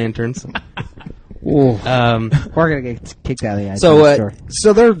colored lanterns. Ooh. Um, We're gonna get kicked out of the iTunes So, store.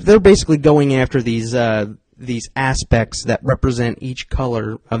 so they're basically going after these aspects that represent each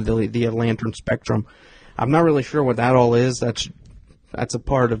color of the lantern spectrum. I'm not really sure what that all is. That's a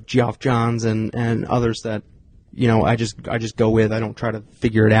part of Geoff Johns and others that I just go with. I don't try to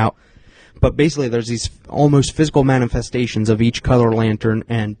figure it out. But basically, there's these almost physical manifestations of each color lantern,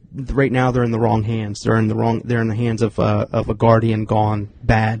 and right now they're in the wrong hands. They're in the hands of a guardian gone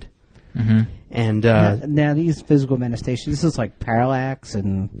bad. Mm-hmm. And Now these physical manifestations, this is like Parallax,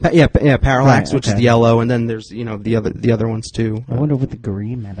 and Parallax, Right, which is okay. the yellow, and then there's the other ones too. I wonder what the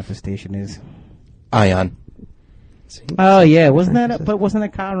green manifestation is. Ion. Oh yeah, wasn't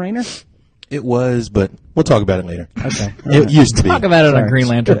that Kyle Rayner? It was, but we'll talk about it later. Okay. It used to be. Talk about it on Sorry. Green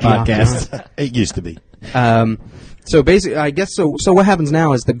Lantern Yeah. podcast. It used to be. So basically, I guess so. So what happens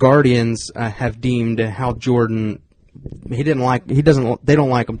now is the Guardians have deemed Hal Jordan. They don't like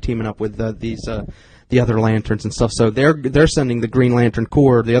him teaming up with the other Lanterns and stuff. So they're sending the Green Lantern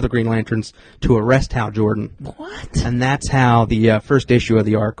Corps, the other Green Lanterns, to arrest Hal Jordan. What? And that's how the first issue of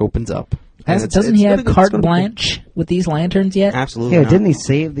the arc opens up. And Doesn't he have it's carte gonna be- blanche with these lanterns yet? Absolutely. Yeah, not. didn't he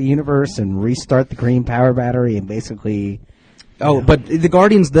save the universe and restart the green power battery and basically? Oh, but the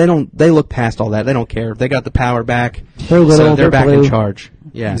Guardians, they look past all that. They don't care. They got the power back. They're little, so they're they're back blue. in charge.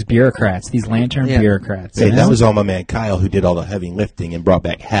 Yeah. These bureaucrats, these lantern Yeah. bureaucrats. Hey, you that know? was all my man Kyle who did all the heavy lifting and brought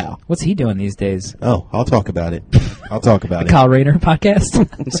back Hal. What's he doing these days? Oh, I'll talk about it. I'll talk about it. Kyle Rayner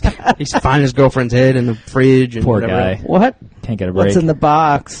podcast? He's finding his girlfriend's head in the fridge. And Poor whatever guy. else. What? Can't get a break. What's in the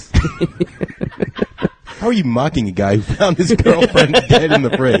box? How are you mocking a guy who found his girlfriend dead in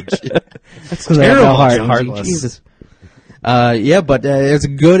the fridge? That's because I have no heart. Jonesy, heartless. Jesus. Yeah, but it's a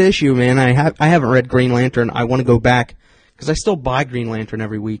good issue, man. I haven't read Green Lantern. I want to go back because I still buy Green Lantern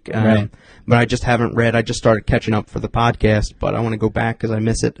every week. Right. But I just haven't read. I just started catching up for the podcast, but I want to go back because I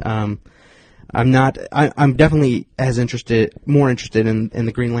miss it. I'm definitely more interested in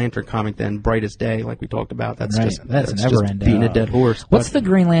the Green Lantern comic than Brightest Day, like we talked about. That's Right. just That's just never ending. beating a dead horse. What's But the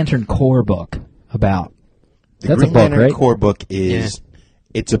Green Lantern Corps book about? The That's Green a book, Lantern right? Corps book is,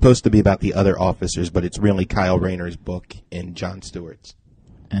 it's supposed to be about the other officers, but it's really Kyle Rayner's book and John Stewart's.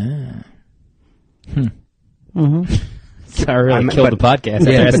 I really killed the podcast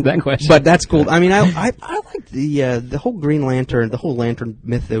after asking that question. But that's cool. I mean, I like the whole Green Lantern, the whole Lantern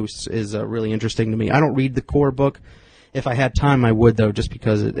mythos is really interesting to me. I don't read the core book. If I had time, I would though, just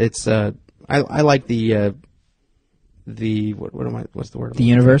because it's I like the what's the word? The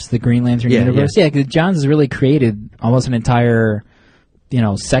universe, the Green Lantern Yeah, universe. Yeah, because Johns has really created almost an entire,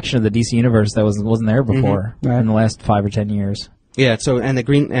 section of the DC universe that wasn't there before Right. in the last 5 or 10 years. Yeah. So the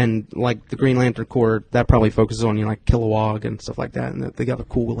Green Lantern Corps that probably focuses on like Kilowog and stuff like that, and they got the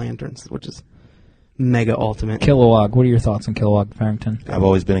cool lanterns, which is mega ultimate. Kilowog. What are your thoughts on Kilowog, Farrington? I've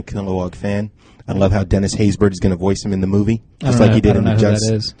always been a Kilowog fan. I love how Dennis Haysbert is going to voice him in the movie, just I like he did in don't the know who Justice.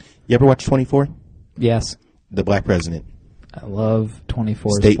 that is. You ever watch 24? Yes. The Black President. I love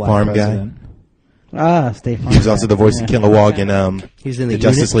 24's State Black Farm guy. President. Stay Farm. He was also the voice of Kilowog in He's in the the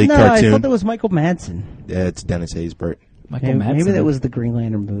Justice unit? League No, I cartoon. thought that was Michael Madsen. It's Dennis Haysbert. Michael Madsen. Maybe that was the Green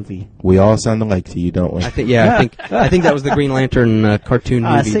Lantern movie. We all sound alike to you, don't we? I think that was the Green Lantern cartoon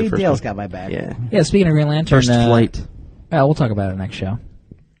movie. See, the first Dale's one. got my back. Yeah. Yeah, speaking of Green Lantern. First Flight. Well, we'll talk about it next show.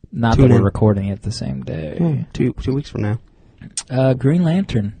 Not Tune that we're in. recording it the same day. 2 weeks from now. Green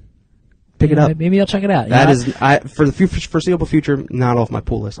Lantern. Pick it up. Maybe I'll check it out. That is for the foreseeable future, not off my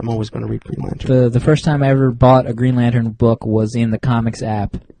pull list. I'm always going to read Green Lantern. The first time I ever bought a Green Lantern book was in the comics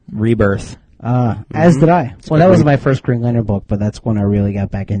app, Rebirth. As did I. Well, that was my first Green Lantern book, but that's when I really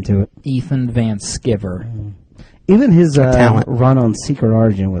got back into it. Ethan Van Sciver. Even his talent. run on Secret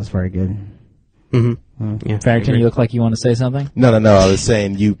Origin was very good. Mm-hmm. Yeah, Farrington, you look like you want to say something. No. I was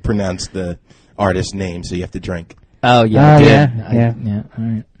saying you pronounced the artist's name, so you have to drink. Oh yeah, I did. yeah. All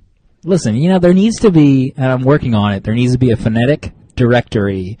right. Listen, there needs to be, and I'm working on it. There needs to be a phonetic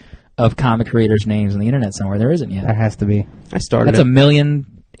directory of comic creators' names on the internet somewhere. There isn't yet. There has to be. I started That's it. $1 million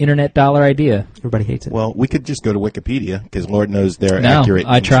internet dollar idea. Everybody hates it. Well, we could just go to Wikipedia because Lord knows they're No, accurate.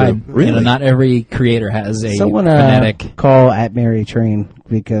 I and tried. true. Really? Not every creator has a Someone phonetic. call at Mary Train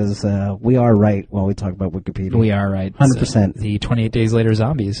because we are right when we talk about Wikipedia. We are right. 100%. The 28 Days Later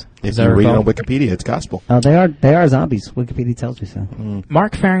zombies. If As I you read it recall. on Wikipedia, it's gospel. Oh, they are zombies. Wikipedia tells you so.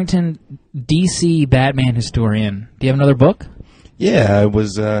 Mark Farrington, DC Batman historian. Do you have another book? Yeah, I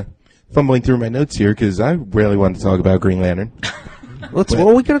was fumbling through my notes here because I really wanted to talk about Green Lantern. What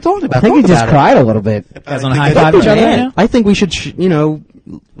we could have talked about. I think Talk we just about it. cried a little bit. Guys want I to high think I five did. each other right now? I think we should,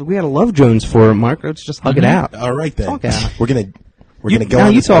 we had a love Jones for it, Mark. Let's just hug it out. All right then, Talk out. we're gonna go. Now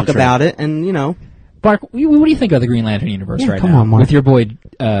on you this talk train. about it, and Mark, what do you think of the Green Lantern universe Yeah, right come now? on, Mark. With your boy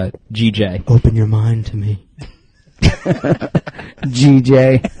GJ. open your mind to me.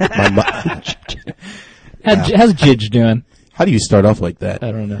 GJ. My mo- How's Jidge doing? How do you start off like that?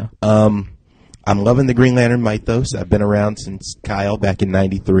 I don't know. I'm loving the Green Lantern mythos. I've been around since Kyle back in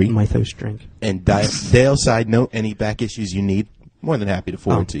 '93. Mythos drink. And Dale, side note, any back issues you need, more than happy to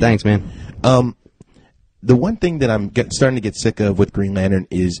forward to you. Thanks, man. The one thing that I'm starting to get sick of with Green Lantern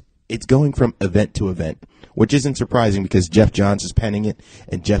is it's going from event to event, which isn't surprising because Jeff Johns is penning it,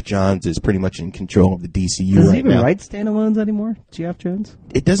 and Jeff Johns is pretty much in control of the DCU Does he right even now. write standalones anymore? Geoff Jones?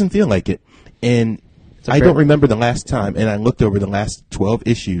 It doesn't feel like it. And a I fair- don't remember the last time, and I looked over the last 12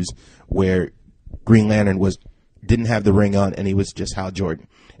 issues where Green Lantern didn't have the ring on and he was just Hal Jordan.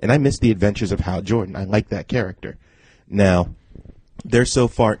 And I miss the adventures of Hal Jordan. I like that character. Now, they're so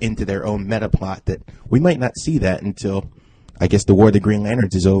far into their own meta plot that we might not see that until, I guess, the War of the Green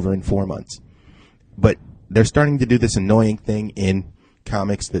Lanterns is over in 4 months. But they're starting to do this annoying thing in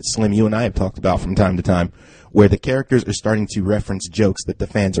comics that Slim, you and I have talked about from time to time, where the characters are starting to reference jokes that the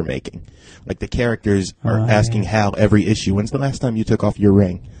fans are making. Like the characters are asking Hal every issue, when's the last time you took off your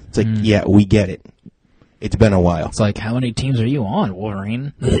ring? It's like, yeah, we get it. It's been a while. It's like, how many teams are you on,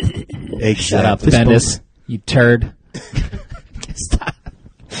 Wolverine? Exactly. Shut up, Bendis. You turd. Stop.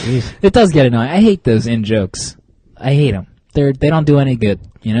 It does get annoying. I hate those in-jokes. I hate them. They don't do any good,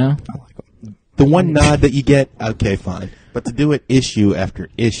 you know? The one nod that you get, okay, fine. But to do it issue after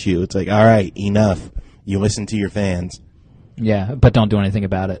issue, it's like, all right, enough. You listen to your fans. Yeah, but don't do anything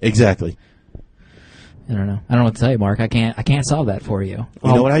about it. Exactly. I don't know. I don't know what to tell you, Mark. I can't solve that for you.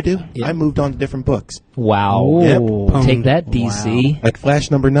 You know what I do? Yeah. I moved on to different books. Wow. Yep. Take that, DC. Like Flash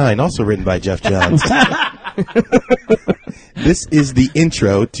 #9, also written by Jeff Johns. This is the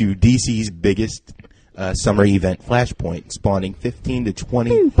intro to DC's biggest summer event, Flashpoint, spawning 15 to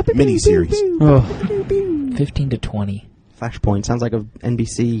 20 miniseries. 15 to 20. Flashpoint sounds like a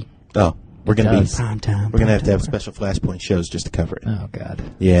NBC Oh, we're gonna does. prime time. we're gonna have to have special Flashpoint shows just to cover it. Oh, God.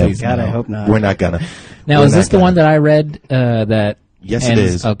 Yeah. Please God, no. I hope not. We're not gonna. Now, We're is this not the gonna. one that I read that Yes, it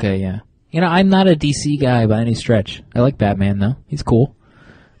ends- is. Okay, yeah. I'm not a DC guy by any stretch. I like Batman, though. He's cool.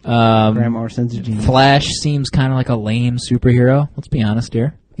 Grant Morrison's a genius. Flash seems kind of like a lame superhero. Let's be honest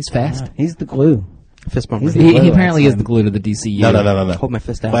here. He's fast. He's the glue. Fist bump. He's right He here. the- apparently is Time. the glue to the DCU. No. Hold my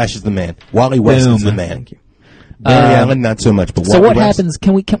fist out. Flash is the man. Wally West is the Boom. man. Thank you. Barry Allen, not so much. But So Wally what West, happens?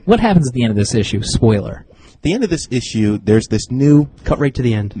 What happens at the end of this issue? Spoiler. the end of this issue, there's this new Cut right to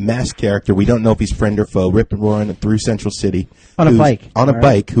the end. masked character. We don't know if he's friend or foe, ripping roaring through Central City. On a who's- bike, On a right?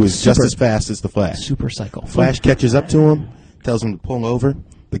 bike, who is just Super- as fast as the Flash. Super cycle. Flash catches up to him, tells him to pull over.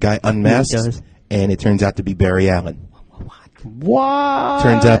 The guy unmasks, does. and it turns out to be Barry Allen. What?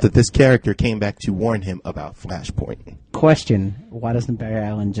 Turns out that this character came back to warn him about Flashpoint. Question: why doesn't Barry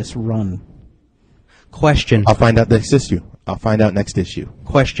Allen just run? Question. I'll find out next issue.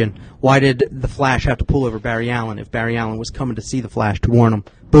 Question. Why did the Flash have to pull over Barry Allen if Barry Allen was coming to see the Flash to warn him?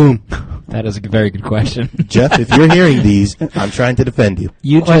 Boom. That is a very good question. Jeff, if you're hearing these, I'm trying to defend you.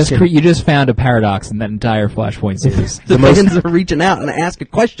 You Question. you just found a paradox in that entire Flashpoint series. The fans are reaching out and asking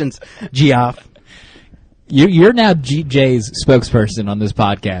questions, Geoff. You're now GJ's spokesperson on this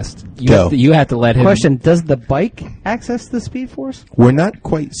podcast. Go. You have to let him. Question: does the bike access the Speed Force? We're not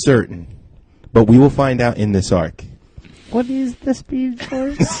quite certain, but we will find out in this arc. What is the Speed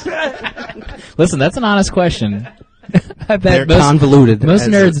Force? Listen, that's an honest question. I They're bet Convoluted. most as-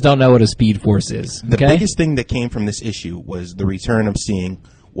 nerds don't know what a Speed Force is. The Okay? biggest thing that came from this issue was the return of seeing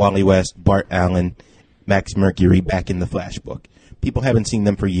Wally West, Bart Allen, Max Mercury back in the Flash book. People haven't seen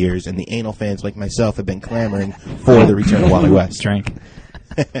them for years, and the anal fans like myself have been clamoring for the return of Wally West. Drink.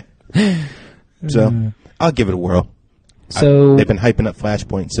 So I'll give it a whirl. So They've been hyping up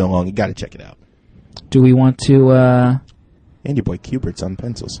Flashpoint so long, you got to check it out. Do we want to? Andy Boy Kubert's on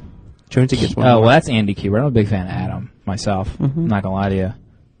pencils. Jonesy gets one. Oh, more. well, that's Andy Kubert. I'm a big fan of Adam myself. I'm not gonna lie to you.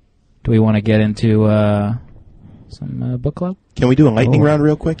 Do we want to get into some book club? Can we do a lightning round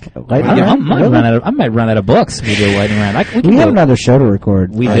real quick? Lightning I round? might run out of. I might run out of books if we do a lightning round. We can We have do- another show to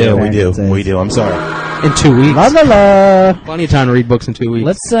record. We Oh, do. yeah, we Right, do. it says. We do. I'm sorry. In 2 weeks. La la la. Plenty of time to read books in 2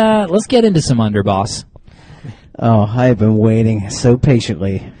 weeks. Let's get into some Underboss. Oh, I have been waiting so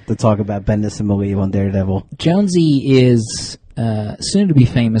patiently to talk about Bendis and Malieve on Daredevil. Jonesy is soon to be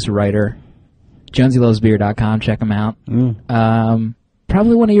famous writer. JonesyLovesBeer.com. Check him out.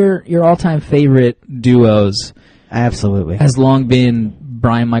 Probably one of your all time favorite duos Absolutely. has long been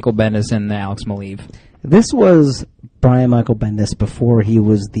Brian Michael Bendis and Alex Maleev. This was Brian Michael Bendis before he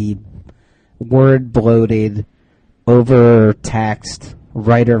was the word-bloated, overtaxed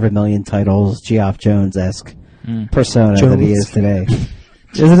writer of a million titles, Geoff Jones-esque persona that he is today.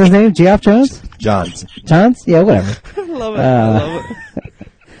 Is it his name? Geoff Jones? Johns. Jones? Yeah, whatever. I love it. I love it.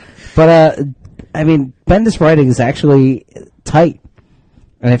 But, I mean, Bendis' writing is actually tight.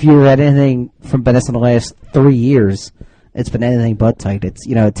 And if you read anything from Bendis in the last 3 years, it's been anything but tight. It's,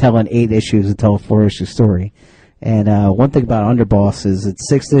 telling 8 issues to tell a 4-issue story. And one thing about Underboss is it's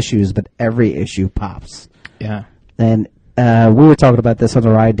 6 issues, but every issue pops. Yeah. And we were talking about this on the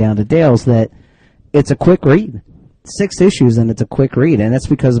ride down to Dale's, that it's a quick read. 6 issues, and it's a quick read. And that's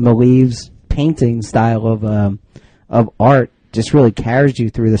because Maleev's painting style of art just really carries you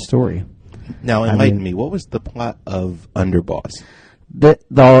through the story. Now, enlighten me. What was the plot of Underboss? The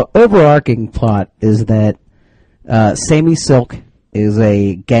overarching plot is that Sammy Silk is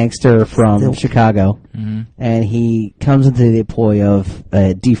a gangster from Chicago, and he comes into the employ of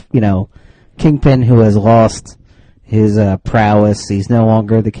Kingpin, who has lost his prowess. He's no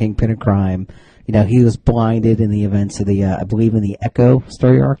longer the Kingpin of crime. He was blinded in the events of the, I believe, in the Echo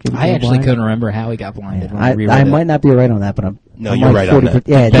story arc. I actually couldn't remember how he got blinded when I reread I it. might not be right on that, but I'm you're right on that.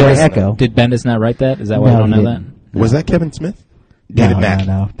 Yeah, during Echo. Did Bendis not write that? Is that why No, I don't he know didn't. Was that Kevin Smith? David Mack.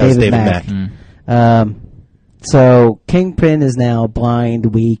 No. That was David Mack. So Kingpin is now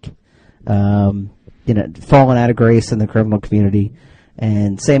blind, weak, fallen out of grace in the criminal community,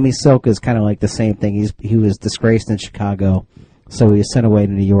 and Sammy Silk is kind of like the same thing. He was disgraced in Chicago, so he was sent away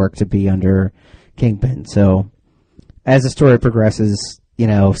to New York to be under Kingpin. So as the story progresses,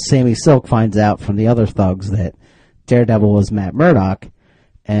 Sammy Silk finds out from the other thugs that Daredevil is Matt Murdock,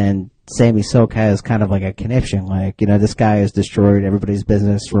 and Sammy Silk has kind of like a conniption, this guy has destroyed everybody's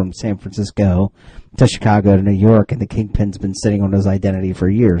business from San Francisco to Chicago to New York, and the Kingpin's been sitting on his identity for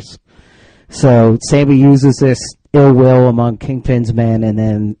years. So Sammy uses this ill will among Kingpin's men and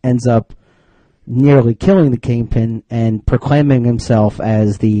then ends up nearly killing the Kingpin and proclaiming himself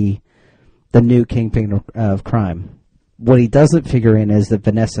as the new Kingpin of crime. What he doesn't figure in is that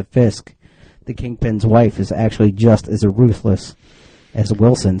Vanessa Fisk, the Kingpin's wife, is actually just as ruthless as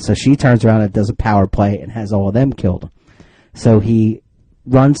Wilson. So she turns around and does a power play and has all of them killed. So he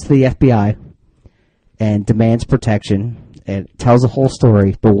runs to the FBI and demands protection and tells the whole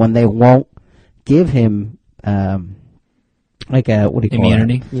story. But when they won't give him Immunity?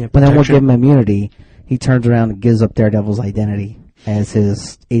 Yeah, when they won't protection. give him immunity, he turns around and gives up Daredevil's identity as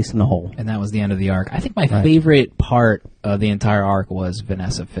his ace in the hole. And that was the end of the arc. I think my favorite part of the entire arc was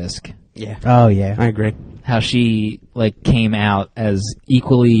Vanessa Fisk. Yeah. Oh yeah, I agree. How she came out as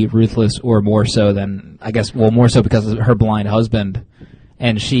equally ruthless or more so than, I guess, more so because of her blind husband,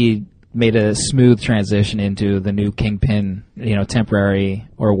 and she made a smooth transition into the new Kingpin, temporary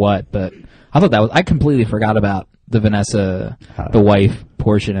or what, but I thought I completely forgot about the Vanessa, the wife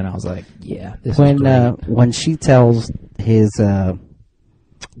portion, and I was like, yeah, this is great. when she tells his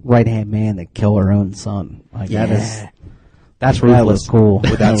right hand man to kill her own son, that's ruthless. That was cool.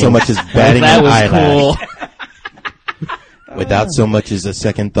 Without so much as batting That an was eyelash. cool. Without so much as a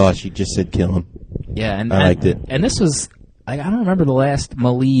second thought, she just said kill him. Yeah, and I liked it. And this was, I don't remember the last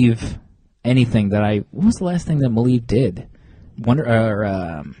Maleev anything what was the last thing that Maleev did? I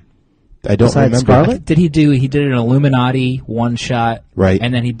don't Besides remember. Scarlet? He did an Illuminati one shot, Right.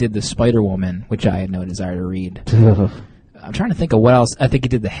 and then he did the Spider Woman, which I had no desire to read. I'm trying to think of what else. I think he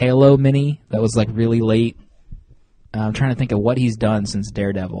did the Halo mini that was really late. I'm trying to think of what he's done since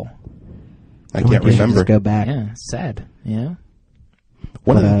Daredevil. I can't remember. Just go back. Yeah, sad. Yeah.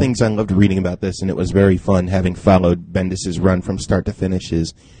 One of the things I loved reading about this, and it was very fun having followed Bendis' run from start to finish,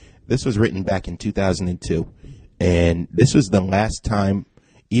 is this was written back in 2002. And this was the last time,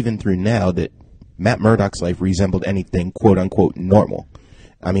 even through now, that Matt Murdock's life resembled anything quote-unquote normal.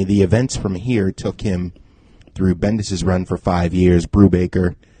 I mean, the events from here took him through Bendis' run for 5 years,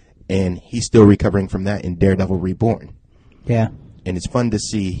 Brubaker, and he's still recovering from that in Daredevil Reborn. Yeah. And it's fun to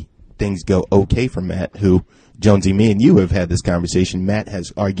see things go okay for Matt, who, Jonesy, me and you have had this conversation. Matt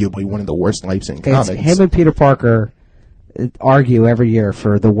has arguably one of the worst lives in comics. Him and Peter Parker argue every year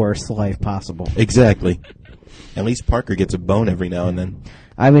for the worst life possible. Exactly. At least Parker gets a bone every now and then.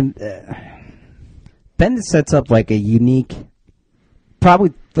 I mean, Bendis sets up like a unique,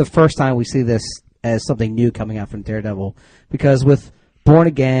 probably the first time we see this as something new coming out from Daredevil, because with Born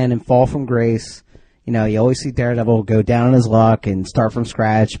Again and Fall from Grace, you know, you always see Daredevil go down on his luck and start from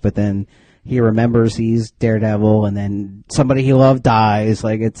scratch, but then he remembers he's Daredevil, and then somebody he loved dies.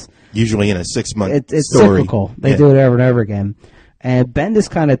 Like, it's usually in a 6-month it's story. cyclical. They do it over and over again. And Bendis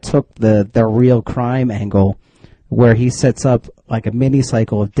kind of took the real crime angle, where he sets up like a mini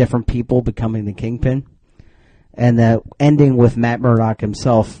cycle of different people becoming the Kingpin, and ending with Matt Murdock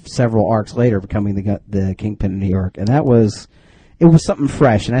himself several arcs later becoming the Kingpin in New York. And it was something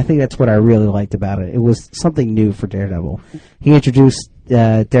fresh, and I think that's what I really liked about it. It was something new for Daredevil. He introduced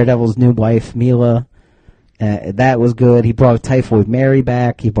Daredevil's new wife, Mila. That was good. He brought Typhoid Mary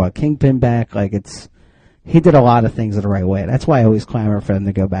back. He brought Kingpin back. He did a lot of things the right way. That's why I always clamor for him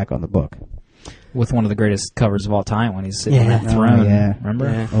to go back on the book. With one of the greatest covers of all time when he's sitting on that throne. Yeah. Remember?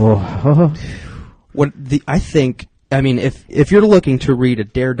 Yeah. Oh. I mean, if you're looking to read a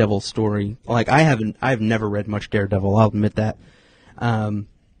Daredevil story, like I've never read much Daredevil. I'll admit that.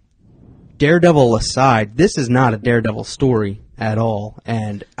 Daredevil aside, this is not a Daredevil story at all,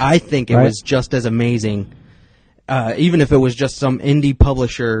 and I think it was just as amazing. Even if it was just some indie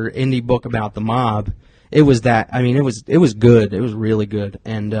book about the mob, it was that. I mean, it was good. It was really good,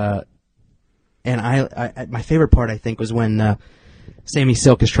 and I my favorite part I think was when Sammy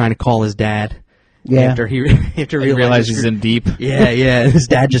Silk is trying to call his dad. Yeah. After he realizes he's in deep. Yeah. His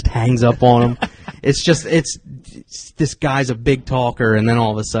dad just hangs up on him. It's this guy's a big talker, and then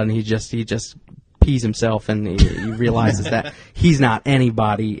all of a sudden he just pees himself, and he realizes that he's not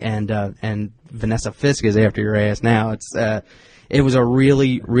anybody, and Vanessa Fisk is after your ass now. It was a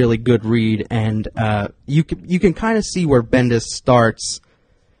really, really good read, and you can kind of see where Bendis starts.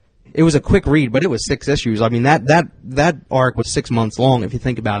 It was a quick read, but it was 6 issues. I mean, that arc was 6 months long, if you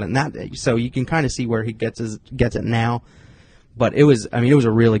think about it, so you can kind of see where he gets it now. But it was a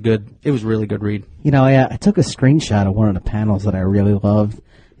really good read. You know, I took a screenshot of one of the panels that I really loved,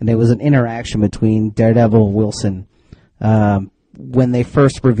 and it was an interaction between Daredevil and Wilson. When they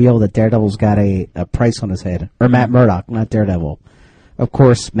first revealed that Daredevil's got a price on his head, or Matt Murdock, not Daredevil. Of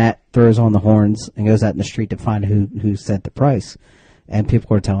course, Matt throws on the horns and goes out in the street to find who set the price. And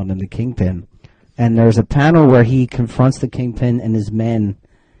people are telling him the Kingpin. And there's a panel where he confronts the Kingpin and his men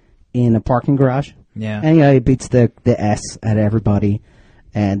in a parking garage. Yeah. And, he beats the S at everybody.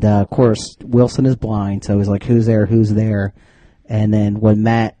 And, of course, Wilson is blind, so he's like, who's there, who's there? And then when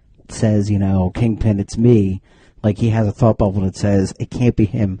Matt says, Kingpin, it's me, like, he has a thought bubble that says, it can't be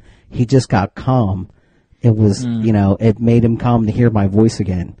him. He just got calm. It was, it made him calm to hear my voice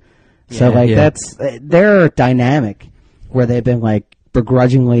again. So, they're dynamic, where they've been,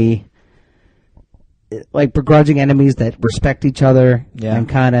 begrudging enemies that respect each other and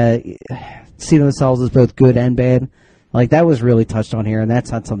kind of see themselves as both good and bad. That was really touched on here, and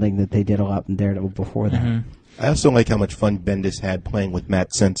that's not something that they did a lot in Daredevil before that. Mm-hmm. I also like how much fun Bendis had playing with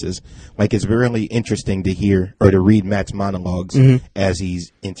Matt's senses. It's really interesting to hear or to read Matt's monologues as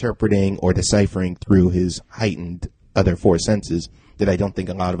he's interpreting or deciphering through his heightened other 4 senses that I don't think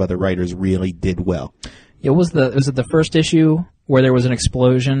a lot of other writers really did well. Was it the first issue where there was an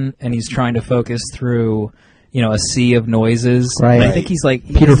explosion and he's trying to focus through, a sea of noises? Right. And I think he's like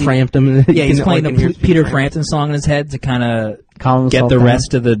Peter Frampton. Yeah, he's playing the Peter Frampton song in his head to kind of get the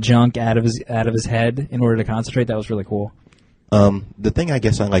rest of the junk out of his head in order to concentrate. That was really cool. The thing I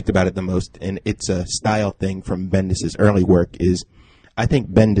guess I liked about it the most, and it's a style thing from Bendis' early work, is I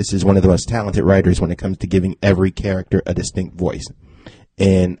think Bendis is one of the most talented writers when it comes to giving every character a distinct voice.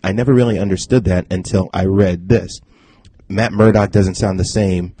 And I never really understood that until I read this. Matt Murdock doesn't sound the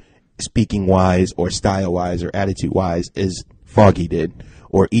same speaking-wise or style-wise or attitude-wise as Foggy did,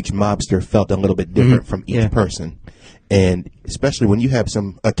 or each mobster felt a little bit different from each person. And especially when you have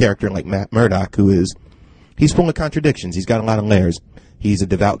a character like Matt Murdock he's full of contradictions. He's got a lot of layers. He's a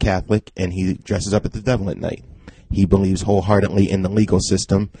devout Catholic, and he dresses up as the devil at night. He believes wholeheartedly in the legal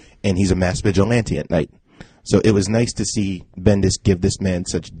system, and he's a mass vigilante at night. So it was nice to see Bendis give this man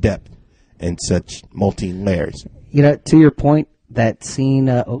such depth and such multi-layers. To your point, that scene,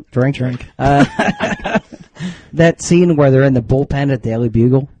 drink. That scene where they're in the bullpen at Daily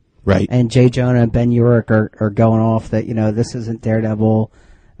Bugle. Right. And Jay Jonah and Ben Urich are going off that, this isn't Daredevil.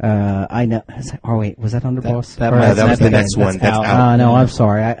 I know. Was that Underboss? That was the next one. That's out. No, I'm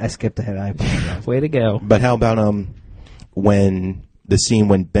sorry. I skipped ahead. I apologize. Way to go. But how about when the scene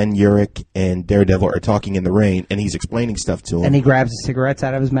when Ben Urich and Daredevil are talking in the rain, and he's explaining stuff to him. And he grabs the cigarettes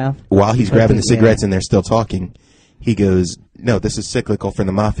out of his mouth. While he's grabbing the Yeah. cigarettes and they're still talking, he goes, "No, this is cyclical for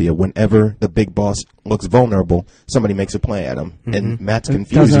the mafia. Whenever the big boss looks vulnerable, somebody makes a play at him." And Matt's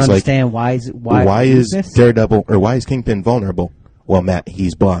confused. Doesn't He's like, understand why is this? Daredevil, or why is Kingpin vulnerable? Well, Matt,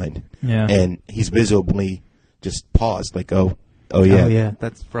 he's blind. Yeah. And he's visibly just paused, like, oh yeah. Oh yeah,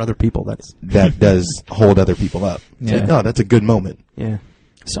 that's for other people. That's That does hold other people up. It's like, Yeah. no, that's a good moment. yeah.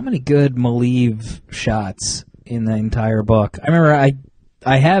 So many good Maleev shots in the entire book. I remember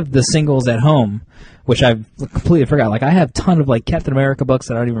I have the singles at home, which I've completely forgot. Like I have a ton of like Captain America books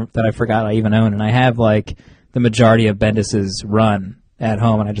that I forgot I even own, and I have like the majority of Bendis's run at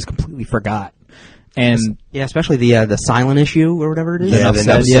home, and I just completely forgot. And Yeah, especially the silent issue or whatever it is. Yeah, Enough the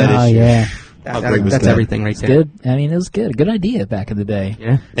said, enough yeah. said Oh issue. yeah. How great was That's that? everything right it's there. good. I mean, it was good. Good idea back in the day.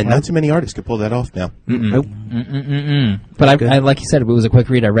 Yeah. And not too many artists could pull that off now. Nope. But I, like you said, it was a quick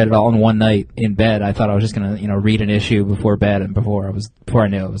read. I read it all in one night in bed. I thought I was just gonna, read an issue before bed, and before I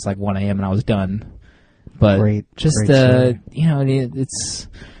knew it was like 1 a.m. and I was done. But Great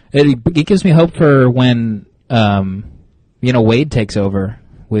it gives me hope for when Wade takes over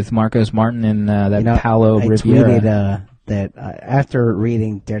with Marcos Martin and that Paolo I Riviera. tweeted that after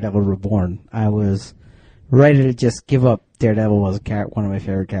reading Daredevil Reborn, I was ready to just give up. Daredevil was one of my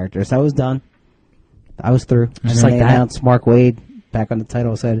favorite characters. I was done. I was through. Just like like that. announced Mark Waid back on the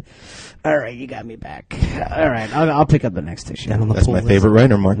title said, "All right, you got me back. All right, I'll pick up the next issue." Down on the That's pull my list. favorite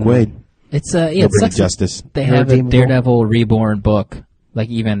writer, Mark Waid. It's He'll it bring sucks that justice. they have a Irredeemable. Daredevil Reborn book, like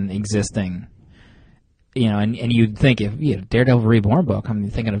even existing. And you'd think if Daredevil Reborn book, I'm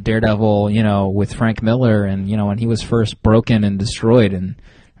thinking of Daredevil, with Frank Miller, and when he was first broken and destroyed, and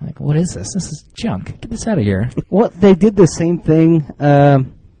I'm like, what is this? This is junk. Get this out of here. Well, they did the same thing.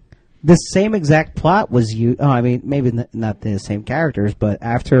 The same exact plot was used. Oh, I mean, maybe not the same characters, but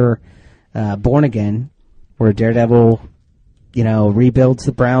after Born Again, where Daredevil, rebuilds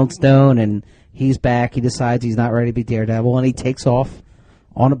the Brownstone and he's back. He decides he's not ready to be Daredevil, and he takes off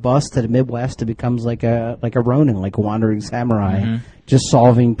on a bus to the Midwest and becomes like a Ronin, like a wandering samurai, just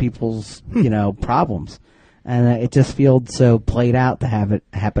solving people's problems. And it just feels so played out to have it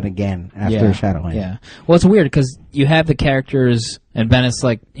happen again after Shadowland. Yeah. Well, it's weird because you have the characters, and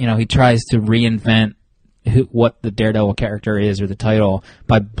Bendis, he tries to reinvent what the Daredevil character is or the title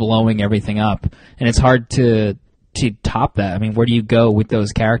by blowing everything up, and it's hard to top that. I mean, where do you go with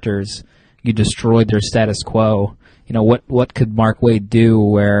those characters? You destroyed their status quo. What could Mark Waid do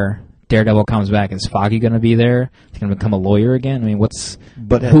where Daredevil comes back? Is Foggy going to be there? He's going to become a lawyer again? I mean,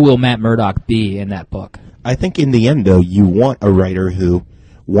 who will Matt Murdock be in that book? I think in the end, though, you want a writer who,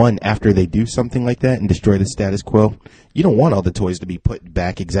 one, after they do something like that and destroy the status quo, you don't want all the toys to be put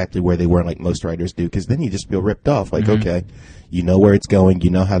back exactly where they were, like most writers do, because then you just feel ripped off. Like, okay, you know where it's going, you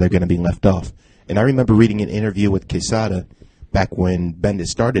know how they're going to be left off. And I remember reading an interview with Quesada back when Bendis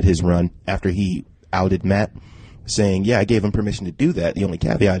started his run after he outed Matt, saying, yeah, I gave him permission to do that. The only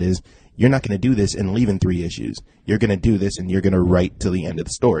caveat is you're not going to do this and leave in 3 issues. You're going to do this and you're going to write till the end of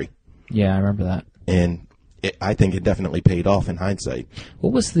the story. Yeah, I remember that. And I think it definitely paid off in hindsight.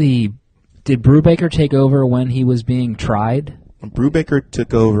 Did Brubaker take over when he was being tried, Brubaker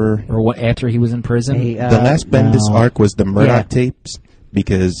took over. or after he was in prison? Hey, The last Bendis no. arc was the Murdoch Yeah. tapes,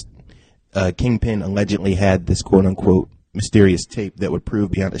 because Kingpin allegedly had this quote-unquote mysterious tape that would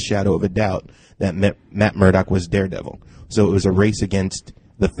prove beyond a shadow of a doubt that Matt Murdock was Daredevil. So it was a race against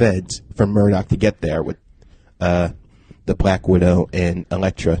the feds for Murdoch to get there with the Black Widow and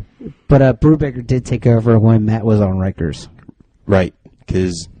Elektra. But Brubaker did take over when Matt was on Rikers. Right,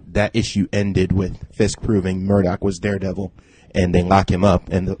 because that issue ended with Fisk proving Murdoch was Daredevil, and they lock him up.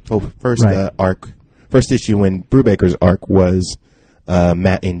 And the first Right. first issue in Brubaker's arc was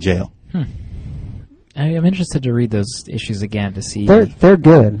Matt in jail. I'm interested to read those issues again to see They're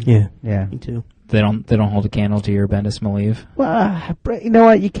good. Yeah. Yeah. Me too. they don't hold a candle to your Bendis Maleev. Well, you know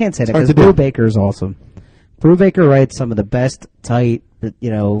what? You can't say that hard because to do. Brubaker is awesome. Brubaker writes some of the best tight,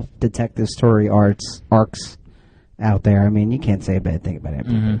 detective story arcs out there. I mean, you can't say a bad thing about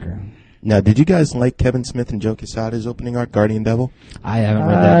Brubaker. Now, did you guys like Kevin Smith and Joe Quesada's opening arc, Guardian Devil? I haven't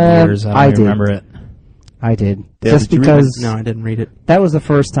read that in years. I I don't even did. remember it. I did. Dale, Just did you read because No, I didn't read it. that was the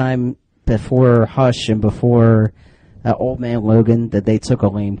first time before Hush and before Old Man Logan that they took a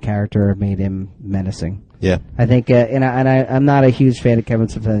lame character and made him menacing. Yeah. I think, I'm not a huge fan of Kevin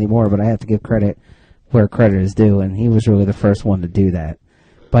Smith anymore, but I have to give credit where credit is due, and he was really the first one to do that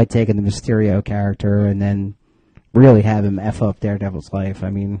by taking the Mysterio character and then really have him F up Daredevil's life. I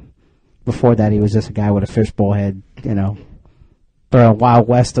mean, before that, he was just a guy with a fishbowl head, throwing Wild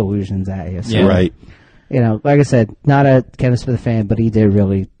West illusions at you. So. Yeah. Right. like I said, not a Kevin Smith fan, but he did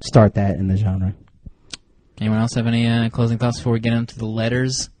really start that in the genre. Anyone else have any closing thoughts before we get into the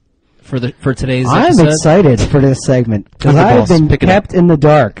letters for today's I'm episode? excited for this segment because I've Knuckleballs, been pick it kept in the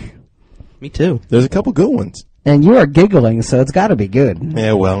dark, Me too. There's a couple good ones. and you are giggling, so it's got to be good.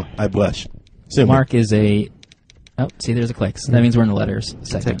 Yeah, well, I blush. Sue me. Mark is a... Oh, see, there's a click. So that means we're in the letters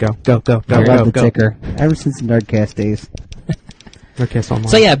segment. Go. I love the go. ticker ever since the Nerdcast days. Nerdcast Online.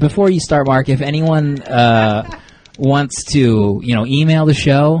 So yeah, before you start, Mark, if anyone wants to, email the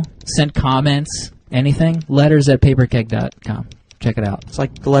show, send comments, anything, letters@paperkeg.com. Check it out. It's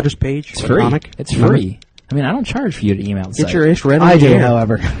like the letters page. It's for free. Comic. It's free. I mean, I don't charge for you to email the Get site. your ish read on I the do, air.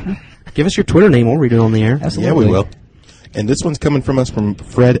 however. Give us your Twitter name. We'll read it on the air. Yeah, we will. And this one's coming from us from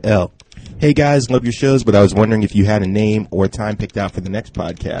Fred L. Hey guys, love your shows, but I was wondering if you had a name or a time picked out for the next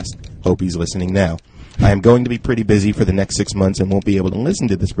podcast. Hope he's listening now. I am going to be pretty busy for the next 6 months and won't be able to listen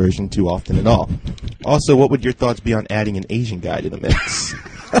to this version too often at all. Also, what would your thoughts be on adding an Asian guy to the mix?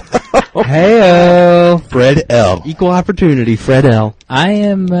 Hey-o. Fred L. Equal opportunity. Fred L.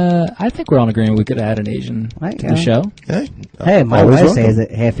 I think we're all in agreement we could add an Asian Right, to yeah. the show. Hey, Hey, my always wife welcome. says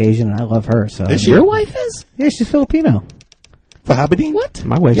it half Asian, and I love her. So Is she? Your wife is? yeah, she's Filipino. Fahabadin? What?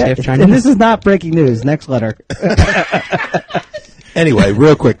 My wife's Yeah, half Chinese. and this is not breaking news. Next letter. Anyway,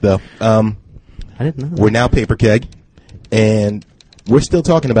 real quick though, I didn't know. we're now Paper Keg, and we're still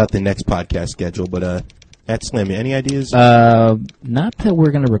talking about the next podcast schedule. But at Slim, any ideas? Not that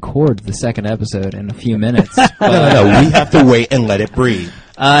we're going to record the second episode in a few minutes. no, we have to wait and let it breathe.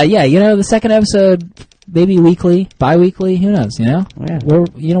 Yeah, the second episode, maybe weekly, bi-weekly, who knows, Yeah.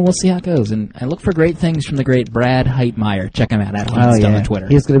 We'll see how it goes. And I look for great things from the great Brad Heitmeyer. Check him out at Heitstone on Twitter.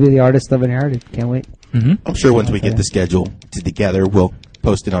 He's going to be the artist of Inherited. Can't wait. I'm sure once we get the schedule together, we'll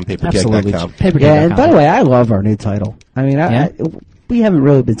post it on Absolutely. paperkeg.com. Paperkeg.com. Yeah, and by the way, I love our new title. I mean, Yeah? we haven't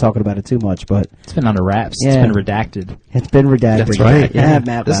really been talking about it too much, but It's been under wraps. Yeah. It's been redacted. it's been redacted. That's right. Yeah, Yeah.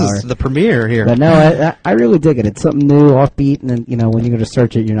 Matt This Bauer. is the premiere here. But no, I really dig it. It's something new, offbeat, and then, when you go to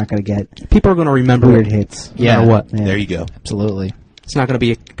search it, you're not going to get People are going to remember weird it. hits. No matter what. Yeah. There you go. Absolutely. It's not going to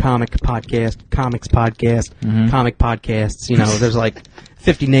be a comics podcast, comics podcast, comic podcasts. There's like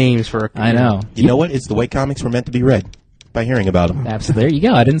 50 names for a... I know. You know what? It's the way comics were meant to be read, by hearing about them. Absolutely. There you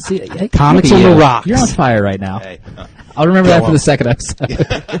go. I didn't see it. Hey, Comics look at on the you. rocks. You're on fire right now. Hey. I'll remember Go that for on. the second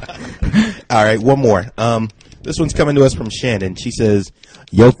episode. All right, one more. This one's coming to us from Shannon. She says,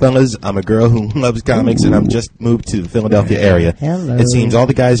 "Yo, fellas, I'm a girl who loves comics, and I'm just moved to the Philadelphia area. Hello. It seems all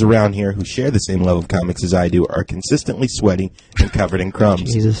the guys around here who share the same love of comics as I do are consistently sweaty and covered in crumbs."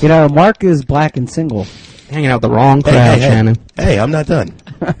 Jesus. Mark is black and single. Hanging out with the wrong Hey, crowd, hey, hey. Shannon. Hey, I'm not done.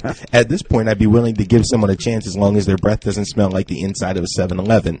 At this point, I'd be willing to give someone a chance as long as their breath doesn't smell like the inside of a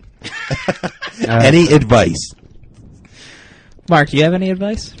 7-Eleven. Any advice? Mark, do you have any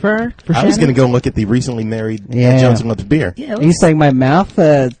advice for her? For I was Shannon? going to go look at the recently married Yeah. Johnson Loves Beer. Yeah, Are you saying my mouth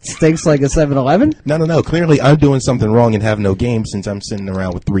stinks like a 7-Eleven? No. Clearly, I'm doing something wrong and have no game since I'm sitting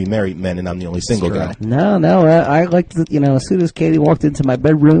around with 3 married men and I'm the only single true. guy. No. I like to, as soon as Katie walked into my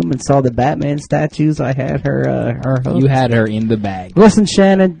bedroom and saw the Batman statues, I had her hooked. You had her in the bag. Listen,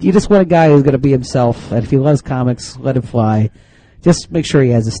 Shannon, you just want a guy who's going to be himself, and if he loves comics, let him fly. Just make sure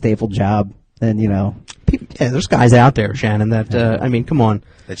he has a stable job, and, Yeah, there's guys out there, Shannon, that, come on.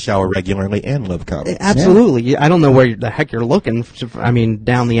 That shower regularly and love comics. Absolutely. I don't know where the heck you're looking.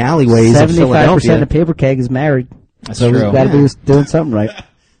 Down the alleyways of 75% Philadelphia. of Paper Keg is married. That's So true. we've got to be doing something right.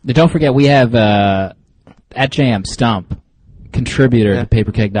 Don't forget, we have at JM Stump, contributor Yeah. to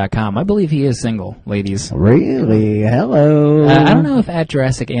paperkeg.com. I believe he is single, ladies. Really? Hello. I don't know if at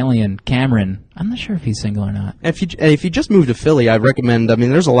Jurassic Alien, Cameron, I'm not sure if he's single or not. If you just moved to Philly, I recommend.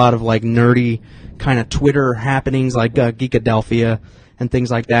 There's a lot of like nerdy kind of Twitter happenings, like Geekadelphia and things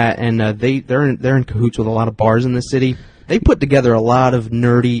like that. And they're in cahoots with a lot of bars in the city. They put together a lot of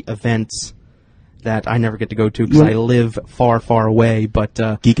nerdy events that I never get to go to because I live far, far away. But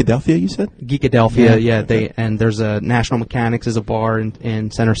Geekadelphia, you said? Geekadelphia, and there's a National Mechanics is a bar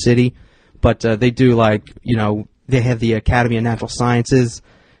in Center City, but they do they have the Academy of Natural Sciences.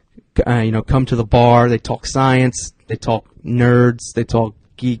 Come to the bar. They talk science. They talk nerds. They talk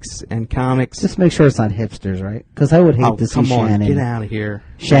geeks and comics. Just make sure it's not hipsters, right? Because I would hate to see come on, Shannon. get out of here.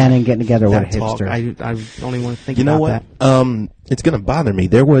 Shannon getting together with a That talk. hipster. I don't even want to think You know about what? that. It's going to bother me.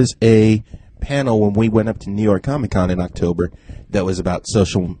 There was a panel when we went up to New York Comic Con in October that was about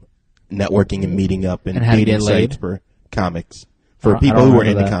social networking and meeting up and, And how to dating get laid? sites for comics. For I people don't who are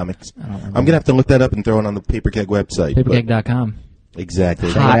remember into that. comics. I don't remember I'm going to have to look that up and throw it on the Paper Keg website. but- Paperkeg.com. Exactly.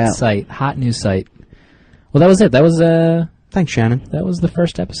 Check it Hot out. site. Hot news site. Well, that was it. That was Thanks, Shannon. that was the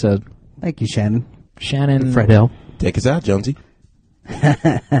first episode. Thank you, Shannon. Shannon. Fred Hill. Take us out, Jonesy.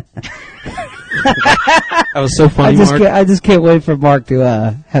 That was so funny, Mark. I just can't wait for Mark to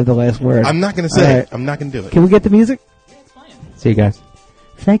have the last word. I'm not going to say All it. I'm not going to do it. Can we get the music? See you guys.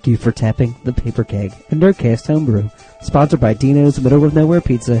 Thank you for tapping the Paper Keg, a Nerdcast homebrew, sponsored by Dino's Middle of Nowhere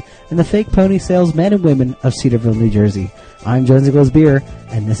Pizza and the Fake Pony Sales Men and Women of Cedarville, New Jersey. I'm Jonesy Goes Beer,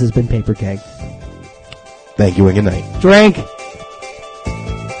 and this has been Paper Keg. Thank you and good night. Drink! Is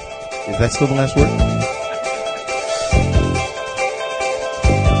that still the last word?